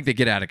then I think they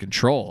get out of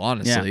control,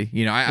 honestly.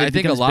 Yeah. I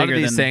think a lot of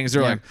these things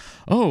are like,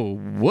 oh,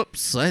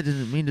 whoops, I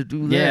didn't mean to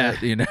do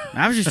that.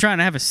 I was just trying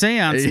to have a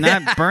seance and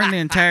not burn the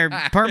entire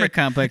apartment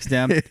complex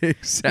down.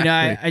 Exactly.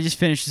 I just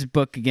finished this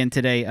book again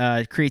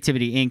today,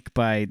 Creativity Inc.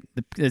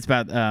 It's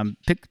about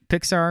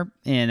Pixar,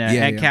 and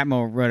Ed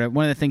Catmull wrote it.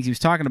 One of the things he was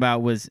talking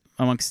about was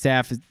amongst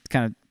staff, is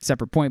kind of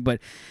separate point,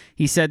 but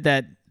he said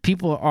that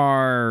people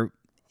are,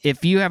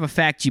 if you have a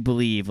fact you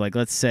believe, like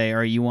let's say,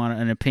 or you want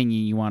an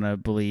opinion you want to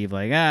believe,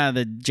 like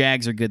the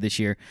Jags are good this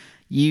year,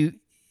 you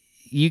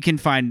can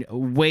find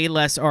way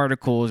less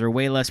articles or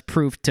way less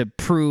proof to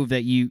prove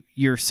that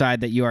your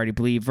side that you already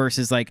believe,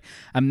 versus like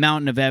a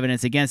mountain of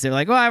evidence against it.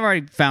 Like, well, I've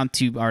already found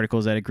 2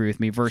 articles that agree with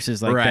me,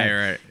 versus like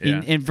right.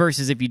 Yeah. And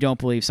versus if you don't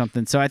believe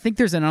something. So I think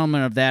there's an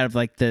element of that, of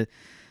like the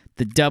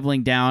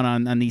doubling down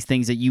on these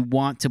things that you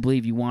want to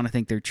believe, you want to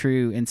think they're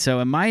true. And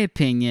so in my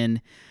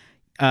opinion,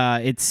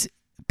 it's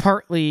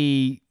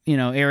partly,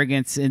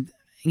 arrogance, and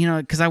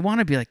because I want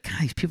to be like, God,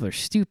 these people are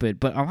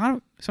stupid, but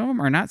some of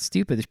them are not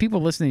stupid. There's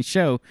people listening to the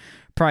show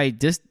probably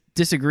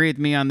disagree with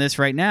me on this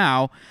right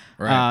now.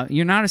 Right.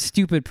 You're not a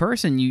stupid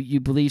person.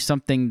 You believe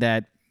something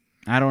that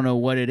I don't know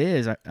what it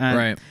is.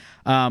 Right.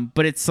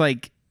 But it's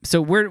like,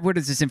 so where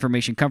does this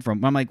information come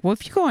from? I'm like, well,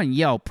 if you go on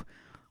Yelp,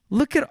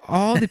 look at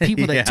all the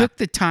people that took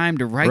the time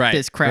to write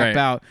this crap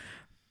out.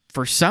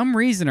 For some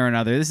reason or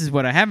another, this is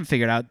what I haven't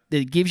figured out.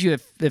 It gives you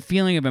a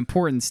feeling of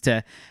importance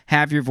to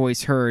have your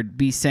voice heard,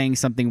 be saying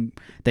something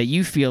that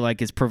you feel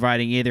like is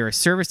providing either a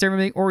service to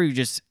everybody, or you're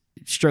just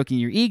stroking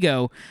your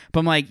ego. But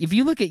I'm like, if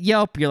you look at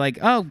Yelp, you're like,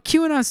 oh,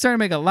 QAnon's starting to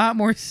make a lot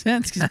more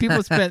sense because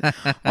people spent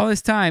all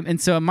this time.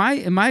 And so in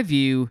my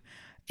view,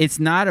 it's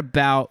not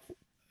about,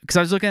 because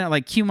I was looking at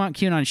like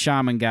QAnon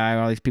shaman guy,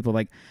 all these people,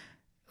 like,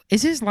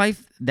 is his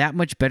life that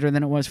much better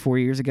than it was 4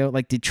 years ago?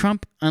 Like, did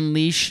Trump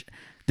unleash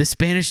the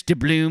Spanish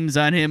doubloons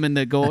on him and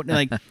the gold?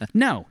 Like,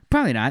 no,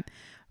 probably not.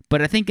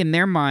 But I think in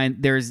their mind,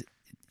 there's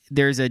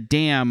a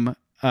dam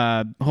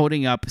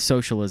holding up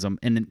socialism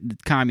and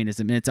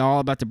communism, and it's all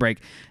about to break.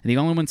 And the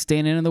only one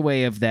standing in the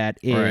way of that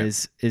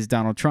is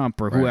Donald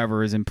Trump or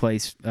whoever is in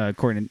place,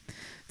 according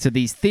to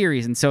these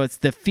theories. And so it's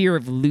the fear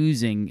of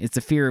losing. It's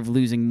the fear of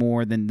losing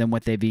more than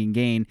what they've been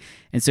gained.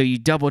 And so you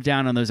double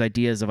down on those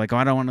ideas of like, oh,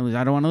 I don't want to lose.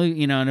 I don't want to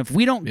lose. And if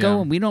we don't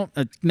go and we don't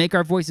make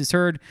our voices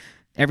heard,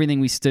 everything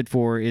we stood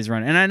for is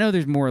run. And I know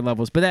there's more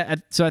levels, but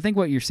so I think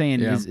what you're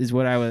saying is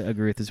what I would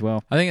agree with as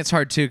well. I think it's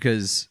hard too,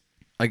 because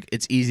like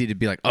it's easy to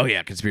be like, oh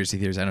yeah, conspiracy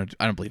theories. I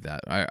don't believe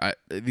that. I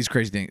these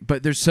crazy things.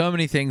 But there's so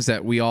many things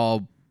that we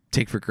all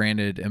take for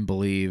granted and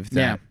believe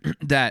that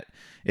that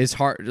is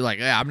hard. Like,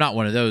 I'm not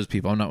one of those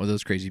people. I'm not one of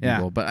those crazy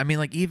people. But I mean,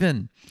 like,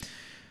 even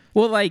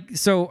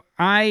so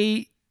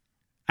I've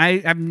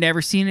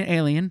never seen an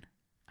alien.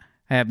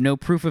 I have no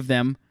proof of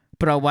them,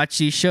 but I'll watch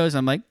these shows.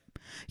 I'm like,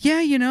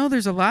 yeah,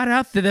 there's a lot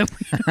out there that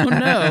we don't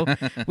know.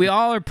 We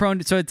all are prone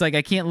to, so it's like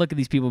I can't look at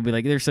these people and be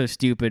like, they're so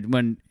stupid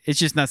when it's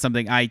just not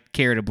something I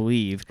care to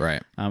believe.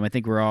 Right. I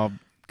think we're all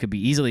could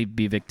be easily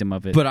be victim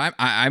of it. But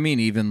I mean,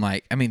 even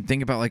like, I mean,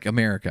 think about like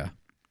America.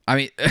 I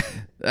mean,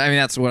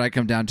 that's what I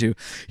come down to,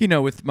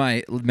 with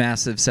my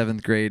massive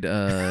 7th grade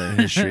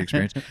history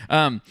experience.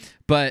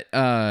 But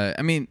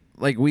I mean,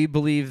 like we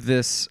believe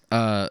this,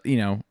 lie.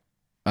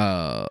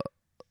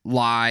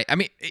 I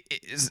mean,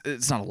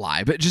 it's not a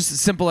lie, but just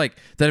simple like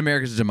that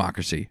America's a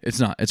democracy. It's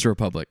not. It's a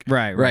republic.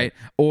 Right.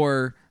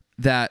 Or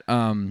that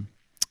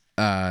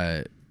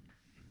that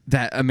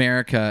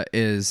America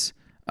is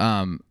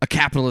a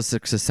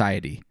capitalistic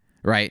society.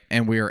 Right,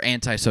 and we are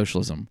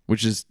anti-socialism,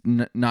 which is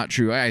not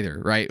true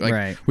either. Right,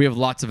 Right. We have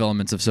lots of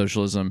elements of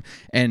socialism,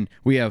 and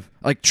we have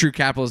like true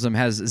capitalism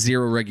has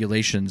 0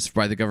 regulations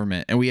by the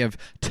government, and we have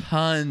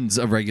tons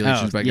of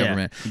regulations by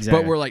government. Exactly.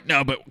 But we're like,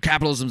 no, but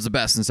capitalism's the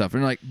best and stuff,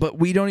 and we're like, but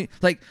we don't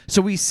like.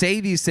 So we say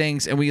these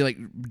things and we like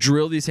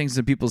drill these things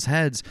into people's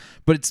heads,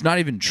 but it's not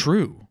even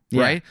true.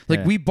 Yeah, Right?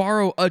 Like yeah. we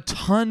borrow a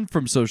ton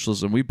from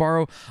socialism. We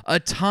borrow a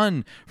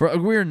ton.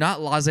 We're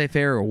not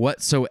laissez-faire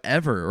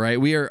whatsoever, right?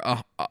 We are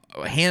a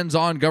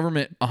hands-on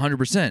government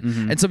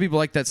 100%. And some people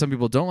like that, some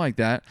people don't like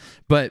that.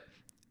 But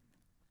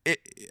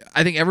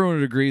I think everyone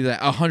would agree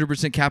that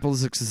 100%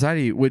 capitalistic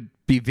society would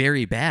be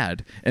very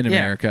bad in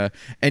America.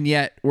 And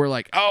yet we're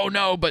like, oh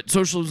no, but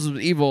socialism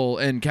is evil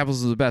and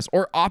capitalism is the best.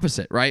 Or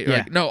opposite, right? Yeah.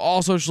 Like, no,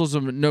 all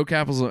socialism, no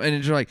capitalism. And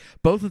it's like,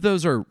 both of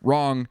those are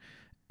wrong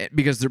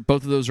because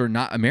both of those are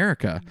not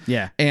America.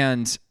 Yeah.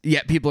 And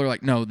yet people are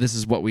like, no, this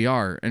is what we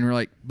are. And we're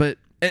like, but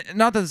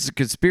not that it's a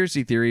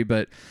conspiracy theory,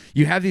 but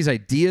you have these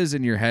ideas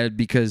in your head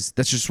because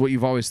that's just what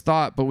you've always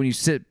thought. But when you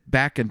sit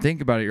back and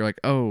think about it, you're like,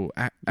 oh,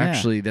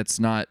 actually,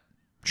 that's not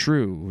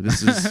true.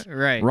 This is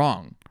Right.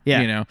 wrong.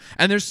 Yeah.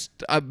 And there's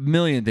a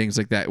million things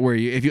like that where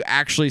if you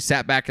actually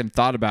sat back and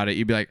thought about it,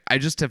 you'd be like, I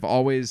just have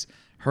always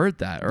heard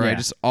that, or I Yeah.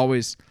 just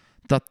always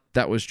thought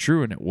that was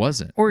true and it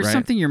wasn't. Or right?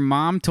 something your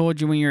mom told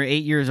you when you were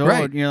 8 years old.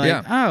 Right, And you're like,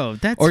 yeah. oh,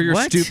 that's or your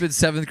what? stupid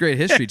 7th grade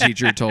history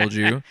teacher told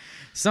you.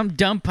 Some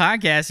dumb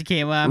podcast that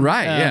came on.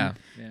 Right, yeah.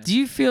 Do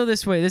you feel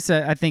this way? This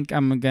I think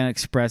I'm going to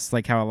express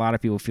like how a lot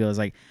of people feel is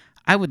like,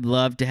 I would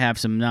love to have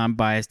some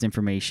non-biased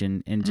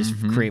information and just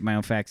create my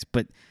own facts.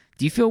 But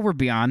do you feel we're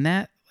beyond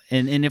that?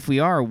 And if we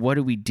are, what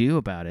do we do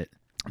about it?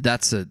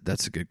 That's a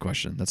good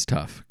question. That's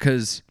tough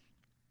because,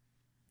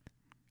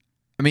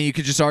 I mean, you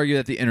could just argue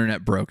that the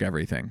internet broke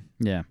everything,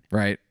 Yeah.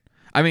 right?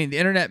 I mean, the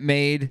internet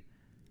made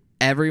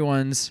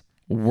everyone's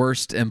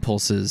worst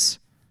impulses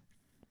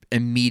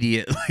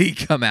immediately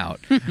come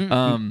out.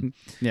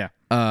 Yeah.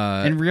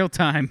 In real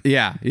time.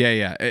 Yeah.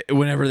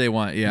 Whenever they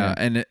want,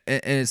 and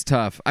it's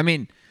tough. I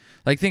mean,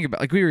 like think about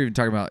like we were even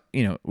talking about,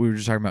 we were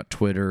just talking about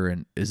Twitter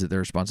and is it their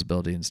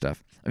responsibility and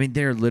stuff. I mean,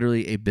 they're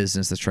literally a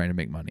business that's trying to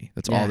make money.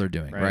 That's all they're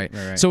doing,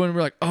 right? So when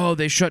we're like, oh,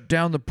 they shut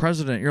down the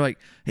president, you're like,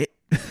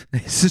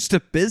 it's just a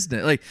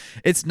business. Like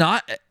it's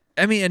not.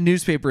 I mean, a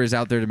newspaper is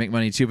out there to make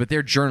money too, but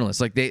they're journalists.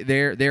 Like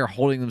they're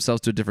holding themselves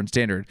to a different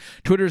standard.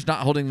 Twitter's not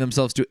holding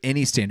themselves to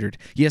any standard.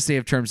 Yes, they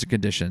have terms and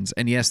conditions,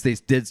 and yes, they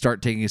did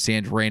start taking a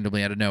stand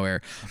randomly out of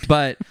nowhere.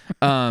 But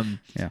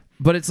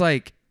but it's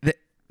like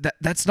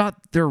that's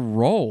not their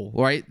role,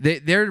 right?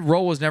 Their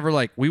role was never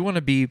like we want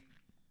to be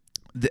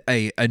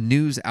a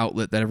news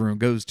outlet that everyone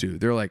goes to.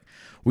 They're like,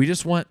 we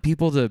just want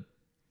people to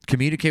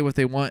communicate what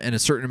they want in a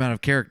certain amount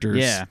of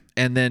characters,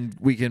 and then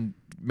we can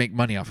make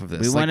money off of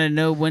this. We want to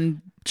know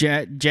when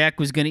Jack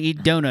was going to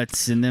eat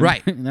donuts, and then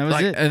right, that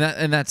was it.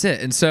 And that's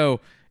it. And so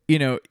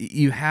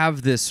you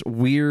have this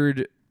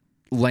weird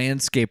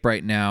landscape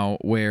right now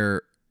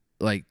where,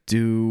 like,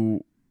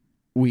 do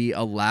we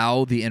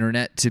allow the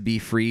internet to be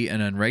free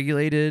and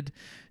unregulated?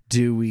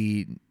 Do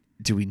we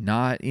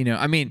not?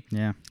 I mean,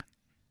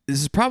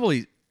 this is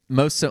probably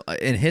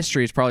in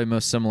history. It's probably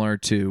most similar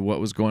to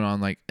what was going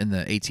on like in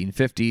the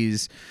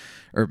 1850s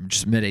or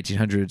just mid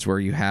 1800s, where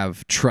you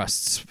have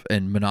trusts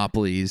and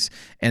monopolies,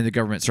 and the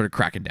government started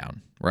cracking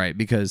down, right?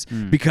 Because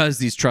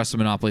these trusts and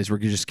monopolies were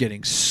just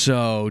getting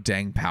so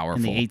dang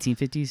powerful In the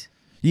 1850s.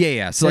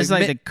 Yeah. So it's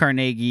like the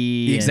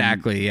Carnegie.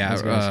 Exactly. I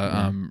was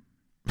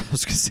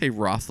gonna say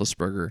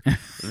Roethlisberger.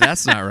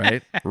 That's not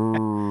right.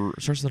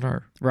 Starts with an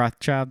R.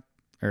 Rothschild,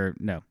 or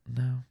no?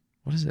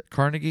 What is it?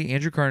 Carnegie.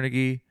 Andrew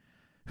Carnegie.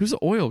 Who's the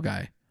oil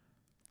guy?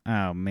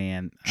 Oh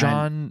man,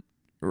 John.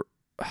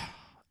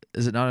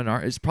 Is it not an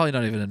R? It's probably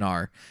not even an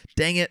R.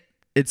 Dang it!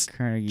 It's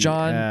Carnegie,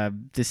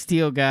 John, the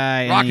steel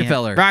guy,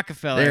 Rockefeller.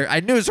 Rockefeller. There, I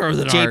knew it started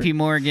with an R. J.P.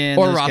 Morgan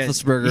or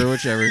Roethlisberger,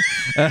 whichever.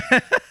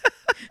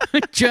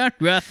 John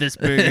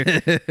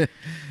Roethlisberger.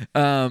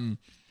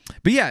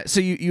 But yeah,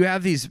 so you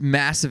have these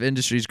massive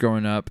industries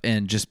growing up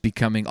and just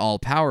becoming all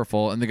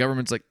powerful, and the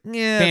government's like,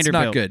 yeah, it's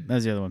not good. That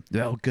was the other one.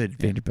 Oh, good.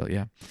 Vanderbilt,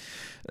 yeah.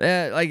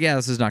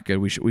 This is not good.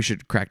 We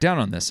should crack down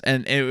on this.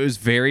 And it was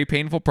very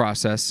painful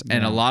process,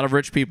 and a lot of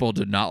rich people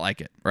did not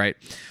like it, right?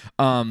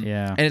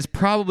 And it's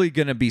probably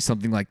going to be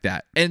something like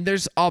that. And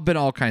there's been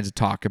all kinds of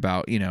talk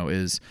about,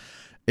 is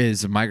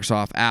is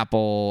Microsoft,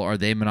 Apple? Are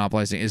they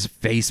monopolizing? Is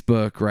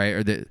Facebook, right?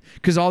 Or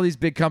because all these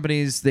big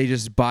companies, they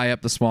just buy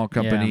up the small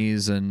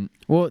companies and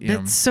well,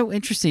 that's so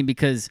interesting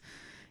because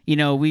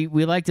we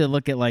like to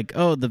look at like,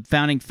 oh, the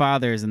founding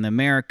fathers and the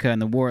America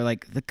and the war.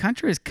 Like the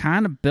country is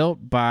kind of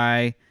built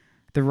by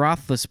the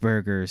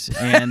Roethlisbergers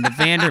and the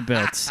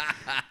Vanderbilts.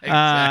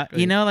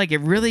 Exactly. Like it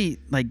really,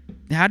 like,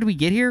 how do we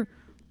get here?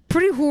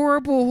 Pretty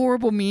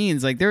horrible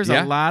means. Like there's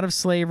a lot of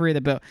slavery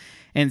that built.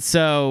 And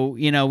so,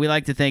 we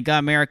like to think,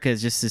 America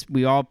is just this,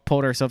 we all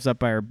pulled ourselves up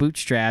by our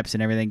bootstraps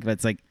and everything. But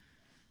it's like,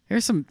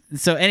 there's some.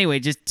 So anyway,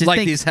 just like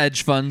think, these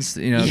hedge funds,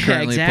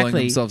 currently pulling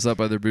themselves up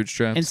by their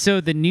bootstraps. And so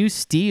the new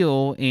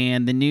steel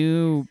and the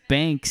new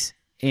banks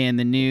and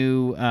the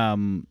new,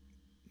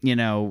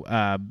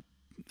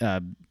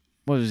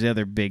 what was the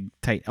other big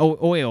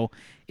oil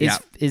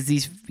is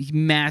these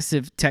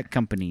massive tech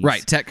companies.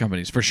 Right, tech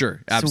companies for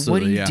sure. Absolutely. So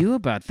what do you do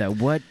about that?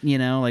 What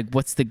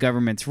what's the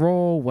government's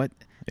role? What?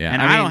 Yeah,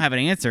 and I don't have an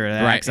answer to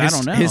that. Right, I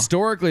don't know.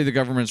 Historically, the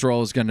government's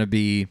role is going to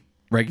be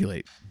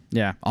regulate.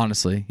 Yeah,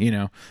 honestly,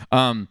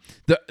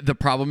 the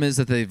problem is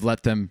that they've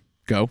let them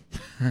go.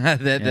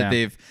 that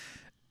they've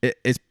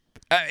it's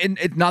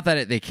not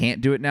that they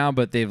can't do it now,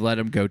 but they've let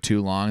them go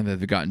too long. That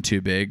they've gotten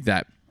too big.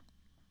 That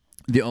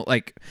the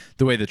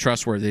way the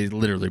trusts were, they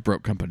literally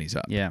broke companies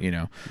up.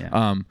 Yeah.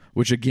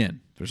 Which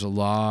again, there's a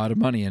lot of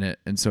money in it,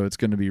 and so it's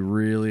going to be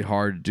really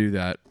hard to do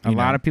that. A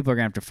lot of people are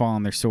going to have to fall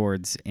on their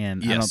swords,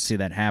 and I don't see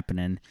that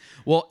happening.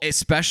 Well,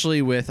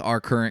 especially with our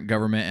current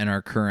government and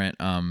our current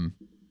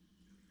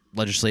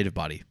legislative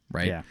body,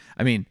 right? Yeah.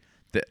 I mean,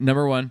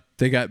 number one,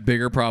 they got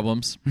bigger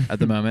problems at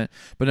the moment,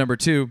 but number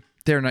two,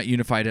 they're not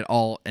unified at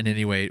all in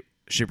any way,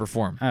 shape, or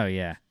form. Oh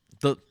yeah.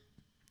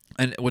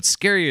 And what's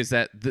scary is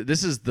that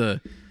this is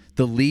the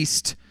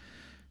least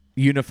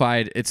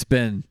unified it's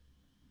been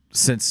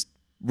since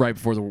right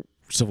before the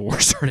Civil War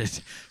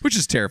started, which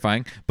is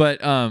terrifying.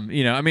 But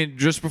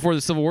just before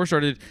the Civil War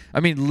started,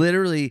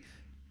 literally,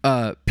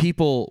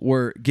 people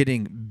were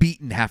getting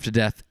beaten half to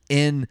death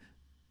in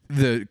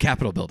the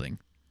Capitol building.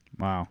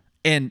 Wow.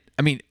 And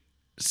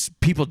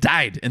people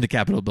died in the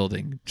Capitol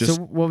building. So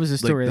what was the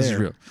story there? This is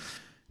real.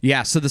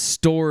 Yeah. So the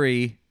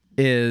story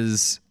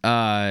is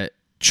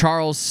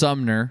Charles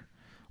Sumner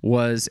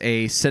was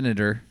a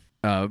senator,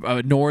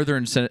 a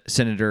northern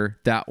senator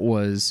that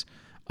was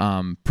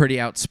pretty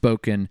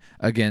outspoken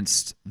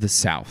against the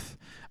South.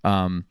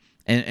 And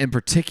in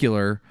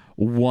particular,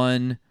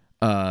 one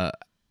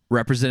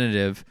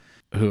representative,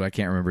 who I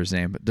can't remember his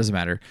name, but doesn't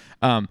matter.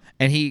 And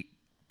he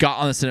got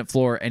on the Senate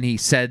floor and he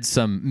said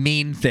some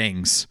mean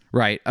things,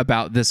 right,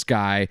 about this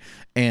guy.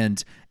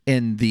 And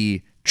in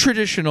the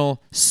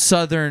traditional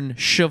Southern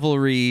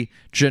chivalry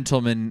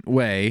gentleman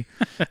way,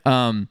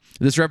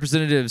 this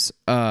representative's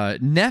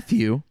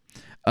nephew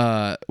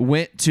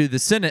went to the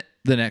Senate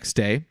the next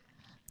day,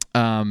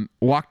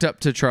 walked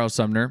up to Charles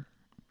Sumner,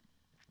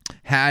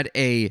 had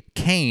a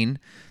cane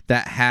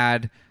that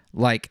had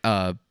like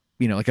a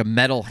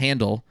metal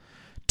handle,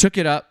 took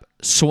it up,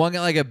 swung it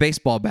like a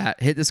baseball bat,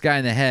 hit this guy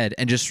in the head,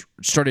 and just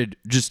started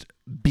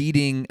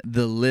beating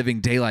the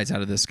living daylights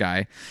out of this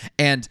guy.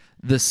 And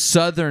the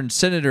Southern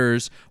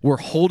senators were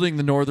holding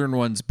the Northern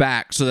ones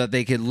back so that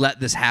they could let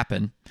this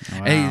happen.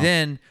 Wow. And he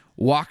then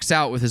walks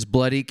out with his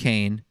bloody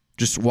cane,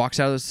 just walks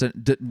out of the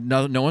Senate.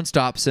 No one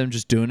stops him,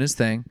 just doing his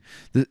thing.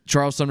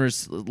 Charles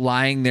Sumner's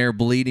lying there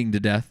bleeding to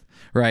death,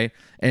 right?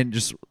 And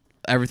just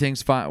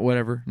everything's fine,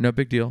 whatever, no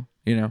big deal,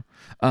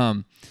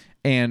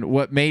 And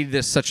what made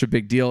this such a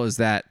big deal is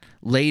that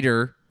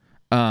later,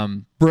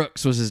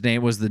 Brooks was his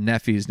name, was the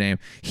nephew's name.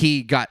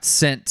 He got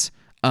sent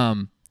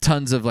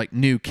tons of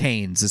new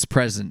canes as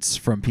presents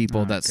from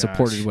people that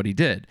supported what he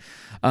did.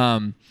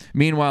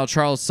 Meanwhile,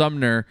 Charles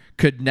Sumner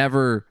could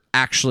never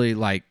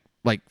actually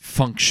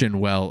function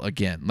well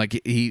again.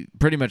 He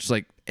pretty much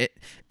it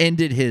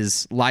ended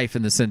his life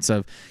in the sense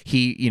of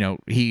he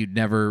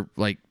never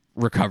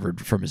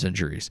recovered from his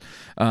injuries.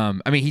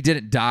 He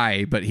didn't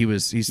die, but but it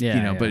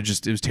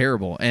was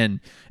terrible. And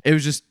it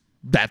was just,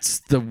 that's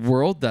the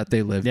world that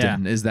they lived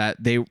in, is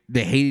that they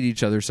hated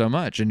each other so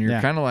much. And you're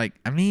kind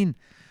of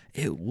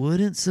it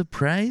wouldn't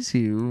surprise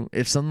you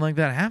if something like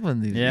that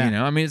happened.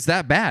 It's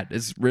that bad.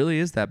 It really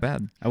is that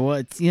bad. Well,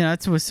 it's,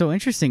 that's what's so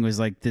interesting was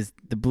the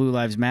Blue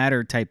Lives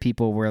Matter type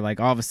people were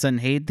all of a sudden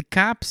hate the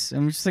cops.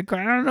 I'm just I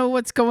don't know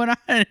what's going on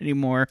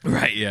anymore.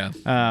 Right. Yeah.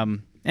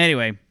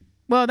 Anyway,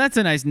 well, that's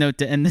a nice note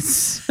to end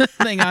this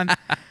thing on.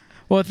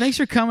 Well, thanks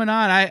for coming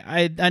on.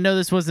 I know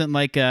this wasn't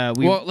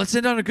well, let's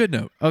end on a good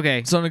note. Okay.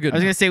 Let's end on a good note. I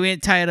was going to say we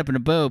didn't tie it up in a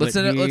bow. Let's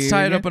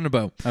tie it up in a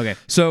bow. Okay.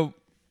 So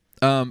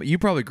you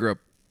probably grew up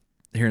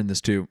hearing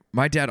this too.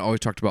 My dad always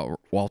talked about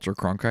Walter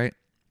Cronkite.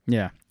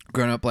 Yeah.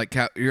 Growing up,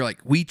 you're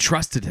we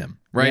trusted him,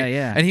 right? Yeah,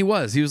 yeah. And he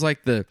was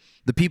the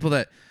people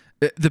that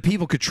the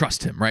people could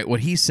trust him, right? What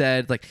he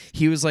said,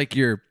 he was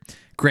your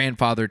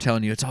grandfather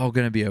telling you it's all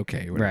going to be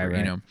okay, whatever,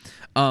 right.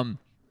 And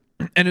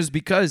it was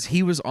because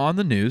he was on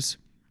the news,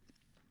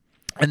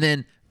 and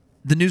then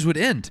the news would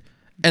end,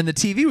 and the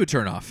TV would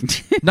turn off.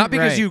 Not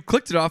because you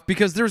clicked it off,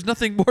 because there was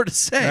nothing more to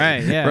say.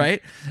 Right. Yeah.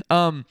 Right.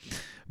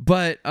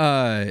 But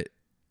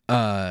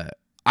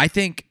I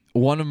think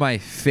one of my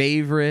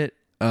favorite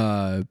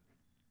kind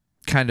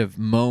of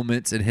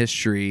moments in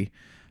history.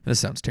 This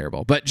sounds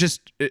terrible, but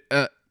just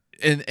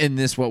in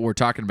this, what we're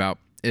talking about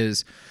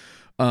is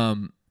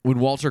when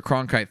Walter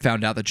Cronkite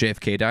found out that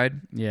JFK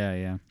died.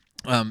 Yeah.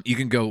 You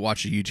can go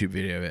watch a YouTube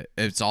video of it.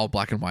 It's all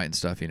black and white and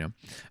stuff,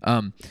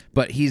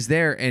 but he's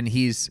there and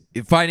he's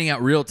finding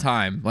out real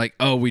time, like,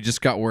 oh, we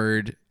just got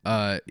word.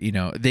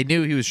 They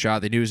knew he was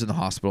shot. They knew he was in the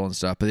hospital and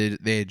stuff,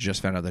 but they had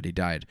just found out that he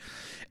died.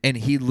 And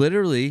he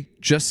literally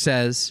just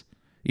says,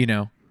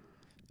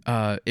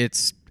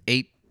 it's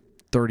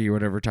 8:30 or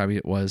whatever time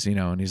it was,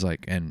 and he's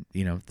like, and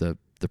the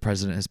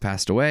president has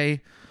passed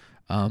away.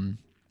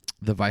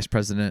 The vice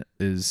president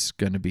is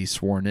going to be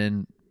sworn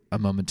in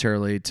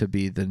momentarily to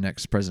be the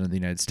next president of the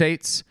United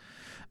States.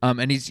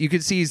 And you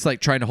can see he's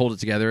like trying to hold it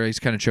together. He's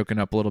kind of choking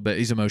up a little bit.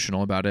 He's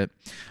emotional about it.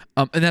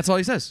 And that's all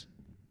he says.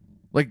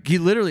 Like, he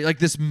literally, like,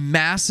 this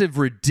massive,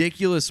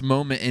 ridiculous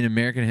moment in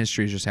American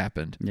history just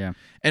happened. Yeah.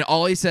 And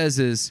all he says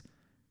is,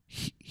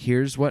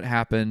 here's what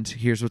happened.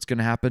 Here's what's going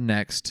to happen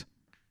next.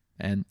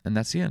 And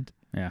that's the end.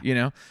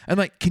 Yeah. I'm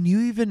like, can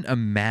you even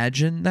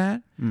imagine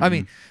that? Mm-hmm. I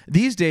mean,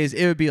 these days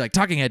it would be like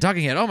talking head.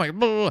 Oh my,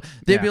 blah, blah, blah.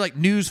 They'd be like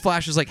news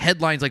flashes, like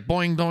headlines, like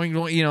boing, boing,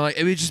 boing, like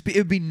it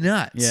would be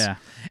nuts. Yeah.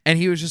 And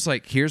he was just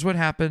like, here's what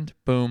happened.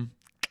 Boom.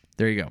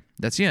 There you go.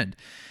 That's the end.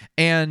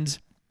 And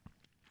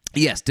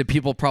yes, did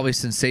people probably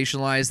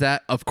sensationalize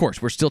that? Of course,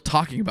 we're still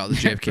talking about the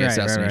JFK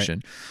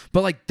assassination. Right.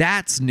 But like,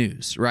 that's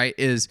news, right?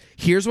 Is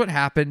here's what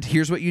happened.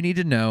 Here's what you need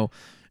to know.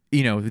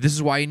 This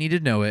is why you need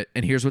to know it,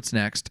 and here's what's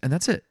next, and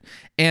that's it.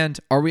 And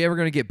are we ever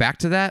going to get back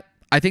to that?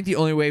 I think the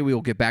only way we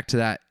will get back to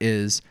that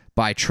is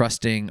by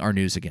trusting our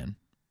news again.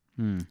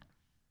 Are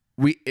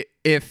we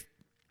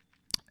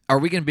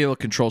going to be able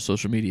to control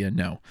social media?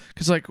 No,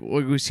 because like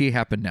what we see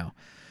happen now.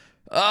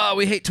 Oh,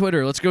 we hate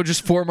Twitter. Let's go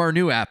just form our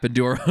new app and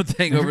do our own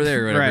thing over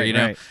there, or whatever.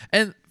 Right.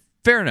 And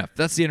fair enough.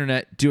 That's the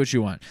internet. Do what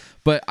you want.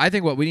 But I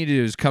think what we need to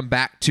do is come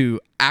back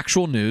to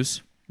actual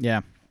news.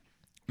 Yeah.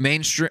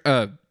 Mainstream.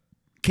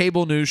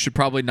 Cable news should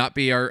probably not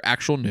be our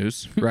actual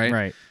news, right?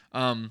 Right.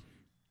 And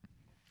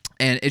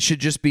it should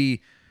just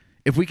be,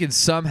 if we can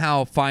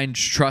somehow find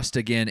trust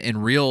again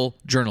in real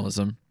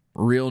journalism,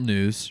 real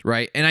news,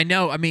 right? And I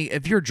know,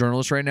 if you're a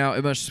journalist right now,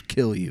 it must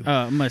kill you.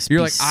 It must. You're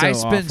be like, so I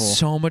spend awful.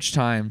 so much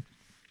time,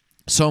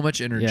 so much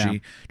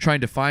energy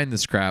trying to find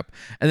this crap,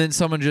 and then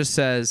someone just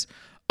says,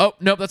 oh,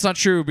 nope, that's not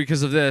true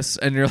because of this.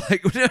 And you're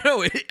like,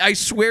 no, I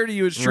swear to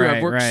you it's true.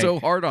 I've worked so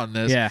hard on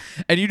this. Yeah.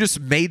 And you just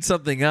made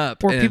something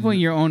up. Or people in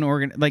your own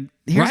organ. Like,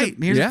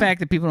 here's a fact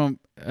that people don't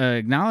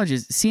acknowledge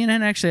is CNN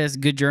actually has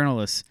good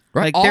journalists.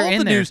 Right. Like, all they're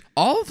in there.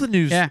 All of the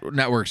news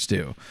networks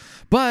do.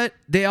 But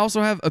they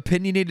also have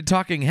opinionated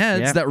talking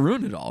heads that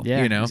ruin it all.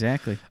 Yeah,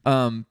 exactly.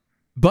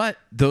 But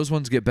those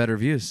ones get better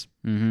views,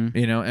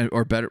 mm-hmm.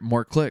 or better,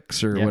 more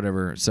clicks or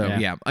whatever. So,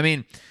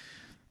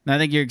 I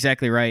think you're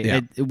exactly right.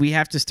 Yeah. We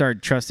have to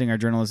start trusting our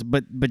journalism,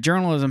 but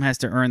journalism has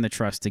to earn the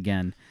trust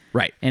again.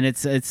 Right. And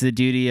it's the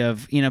duty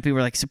of, people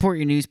are like, support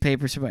your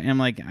newspaper. And I'm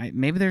like,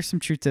 maybe there's some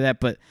truth to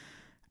that, but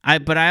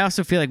I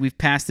also feel like we've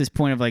passed this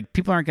point of like,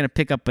 people aren't going to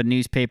pick up a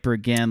newspaper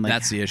again. Like,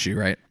 that's the issue,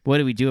 right? What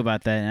do we do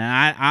about that? And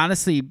I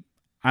honestly,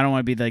 I don't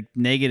want to be like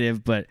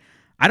negative, but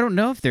I don't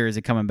know if there is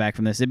a coming back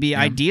from this.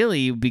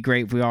 Ideally, it would be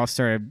great if we all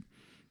started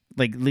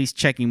like at least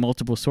checking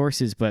multiple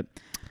sources, but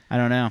I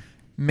don't know.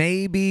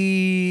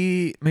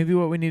 Maybe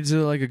what we need is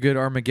like a good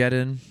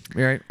Armageddon,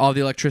 right? All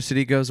the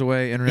electricity goes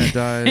away, internet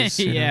dies.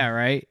 Yeah,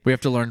 right. We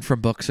have to learn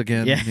from books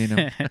again.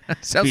 Yeah.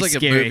 Sounds like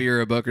scary. A movie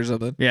or a book or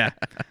something. Yeah.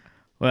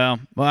 Well,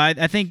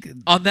 I think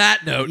on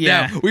that note,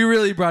 we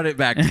really brought it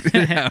back.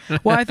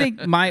 Well, I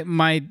think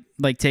my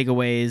like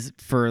takeaways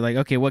for like,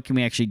 okay, what can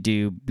we actually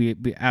do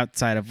be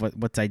outside of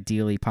what's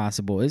ideally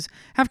possible is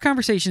have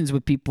conversations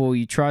with people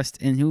you trust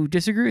and who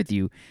disagree with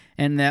you,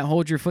 and that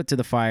hold your foot to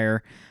the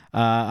fire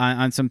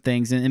on some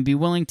things, and be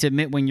willing to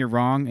admit when you're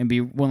wrong, and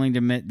be willing to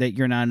admit that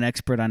you're not an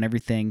expert on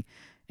everything.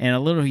 And a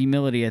little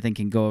humility, I think,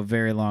 can go a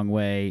very long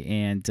way.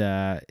 And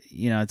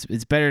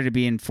it's better to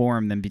be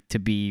informed than to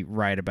be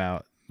right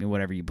about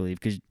whatever you believe.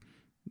 Because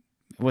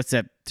what's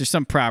that? There's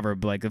some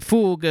proverb like, the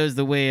fool goes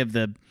the way of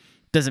the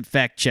doesn't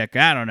fact check.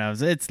 I don't know.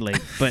 It's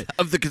late, but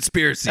of the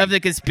conspiracy.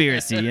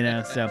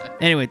 So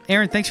anyway,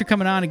 Aaron, thanks for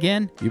coming on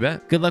again. You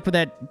bet. Good luck with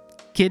that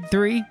Kid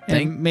 3.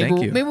 Thank you.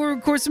 Maybe we'll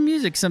record some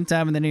music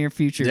sometime in the near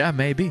future. Yeah,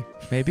 maybe.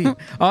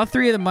 All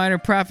 3 of the Minor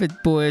Prophet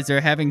boys are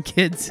having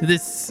kids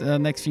this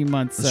next few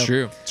months. That's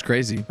true. It's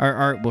crazy. Our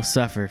art will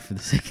suffer for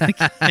the sake of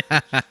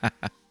the kids.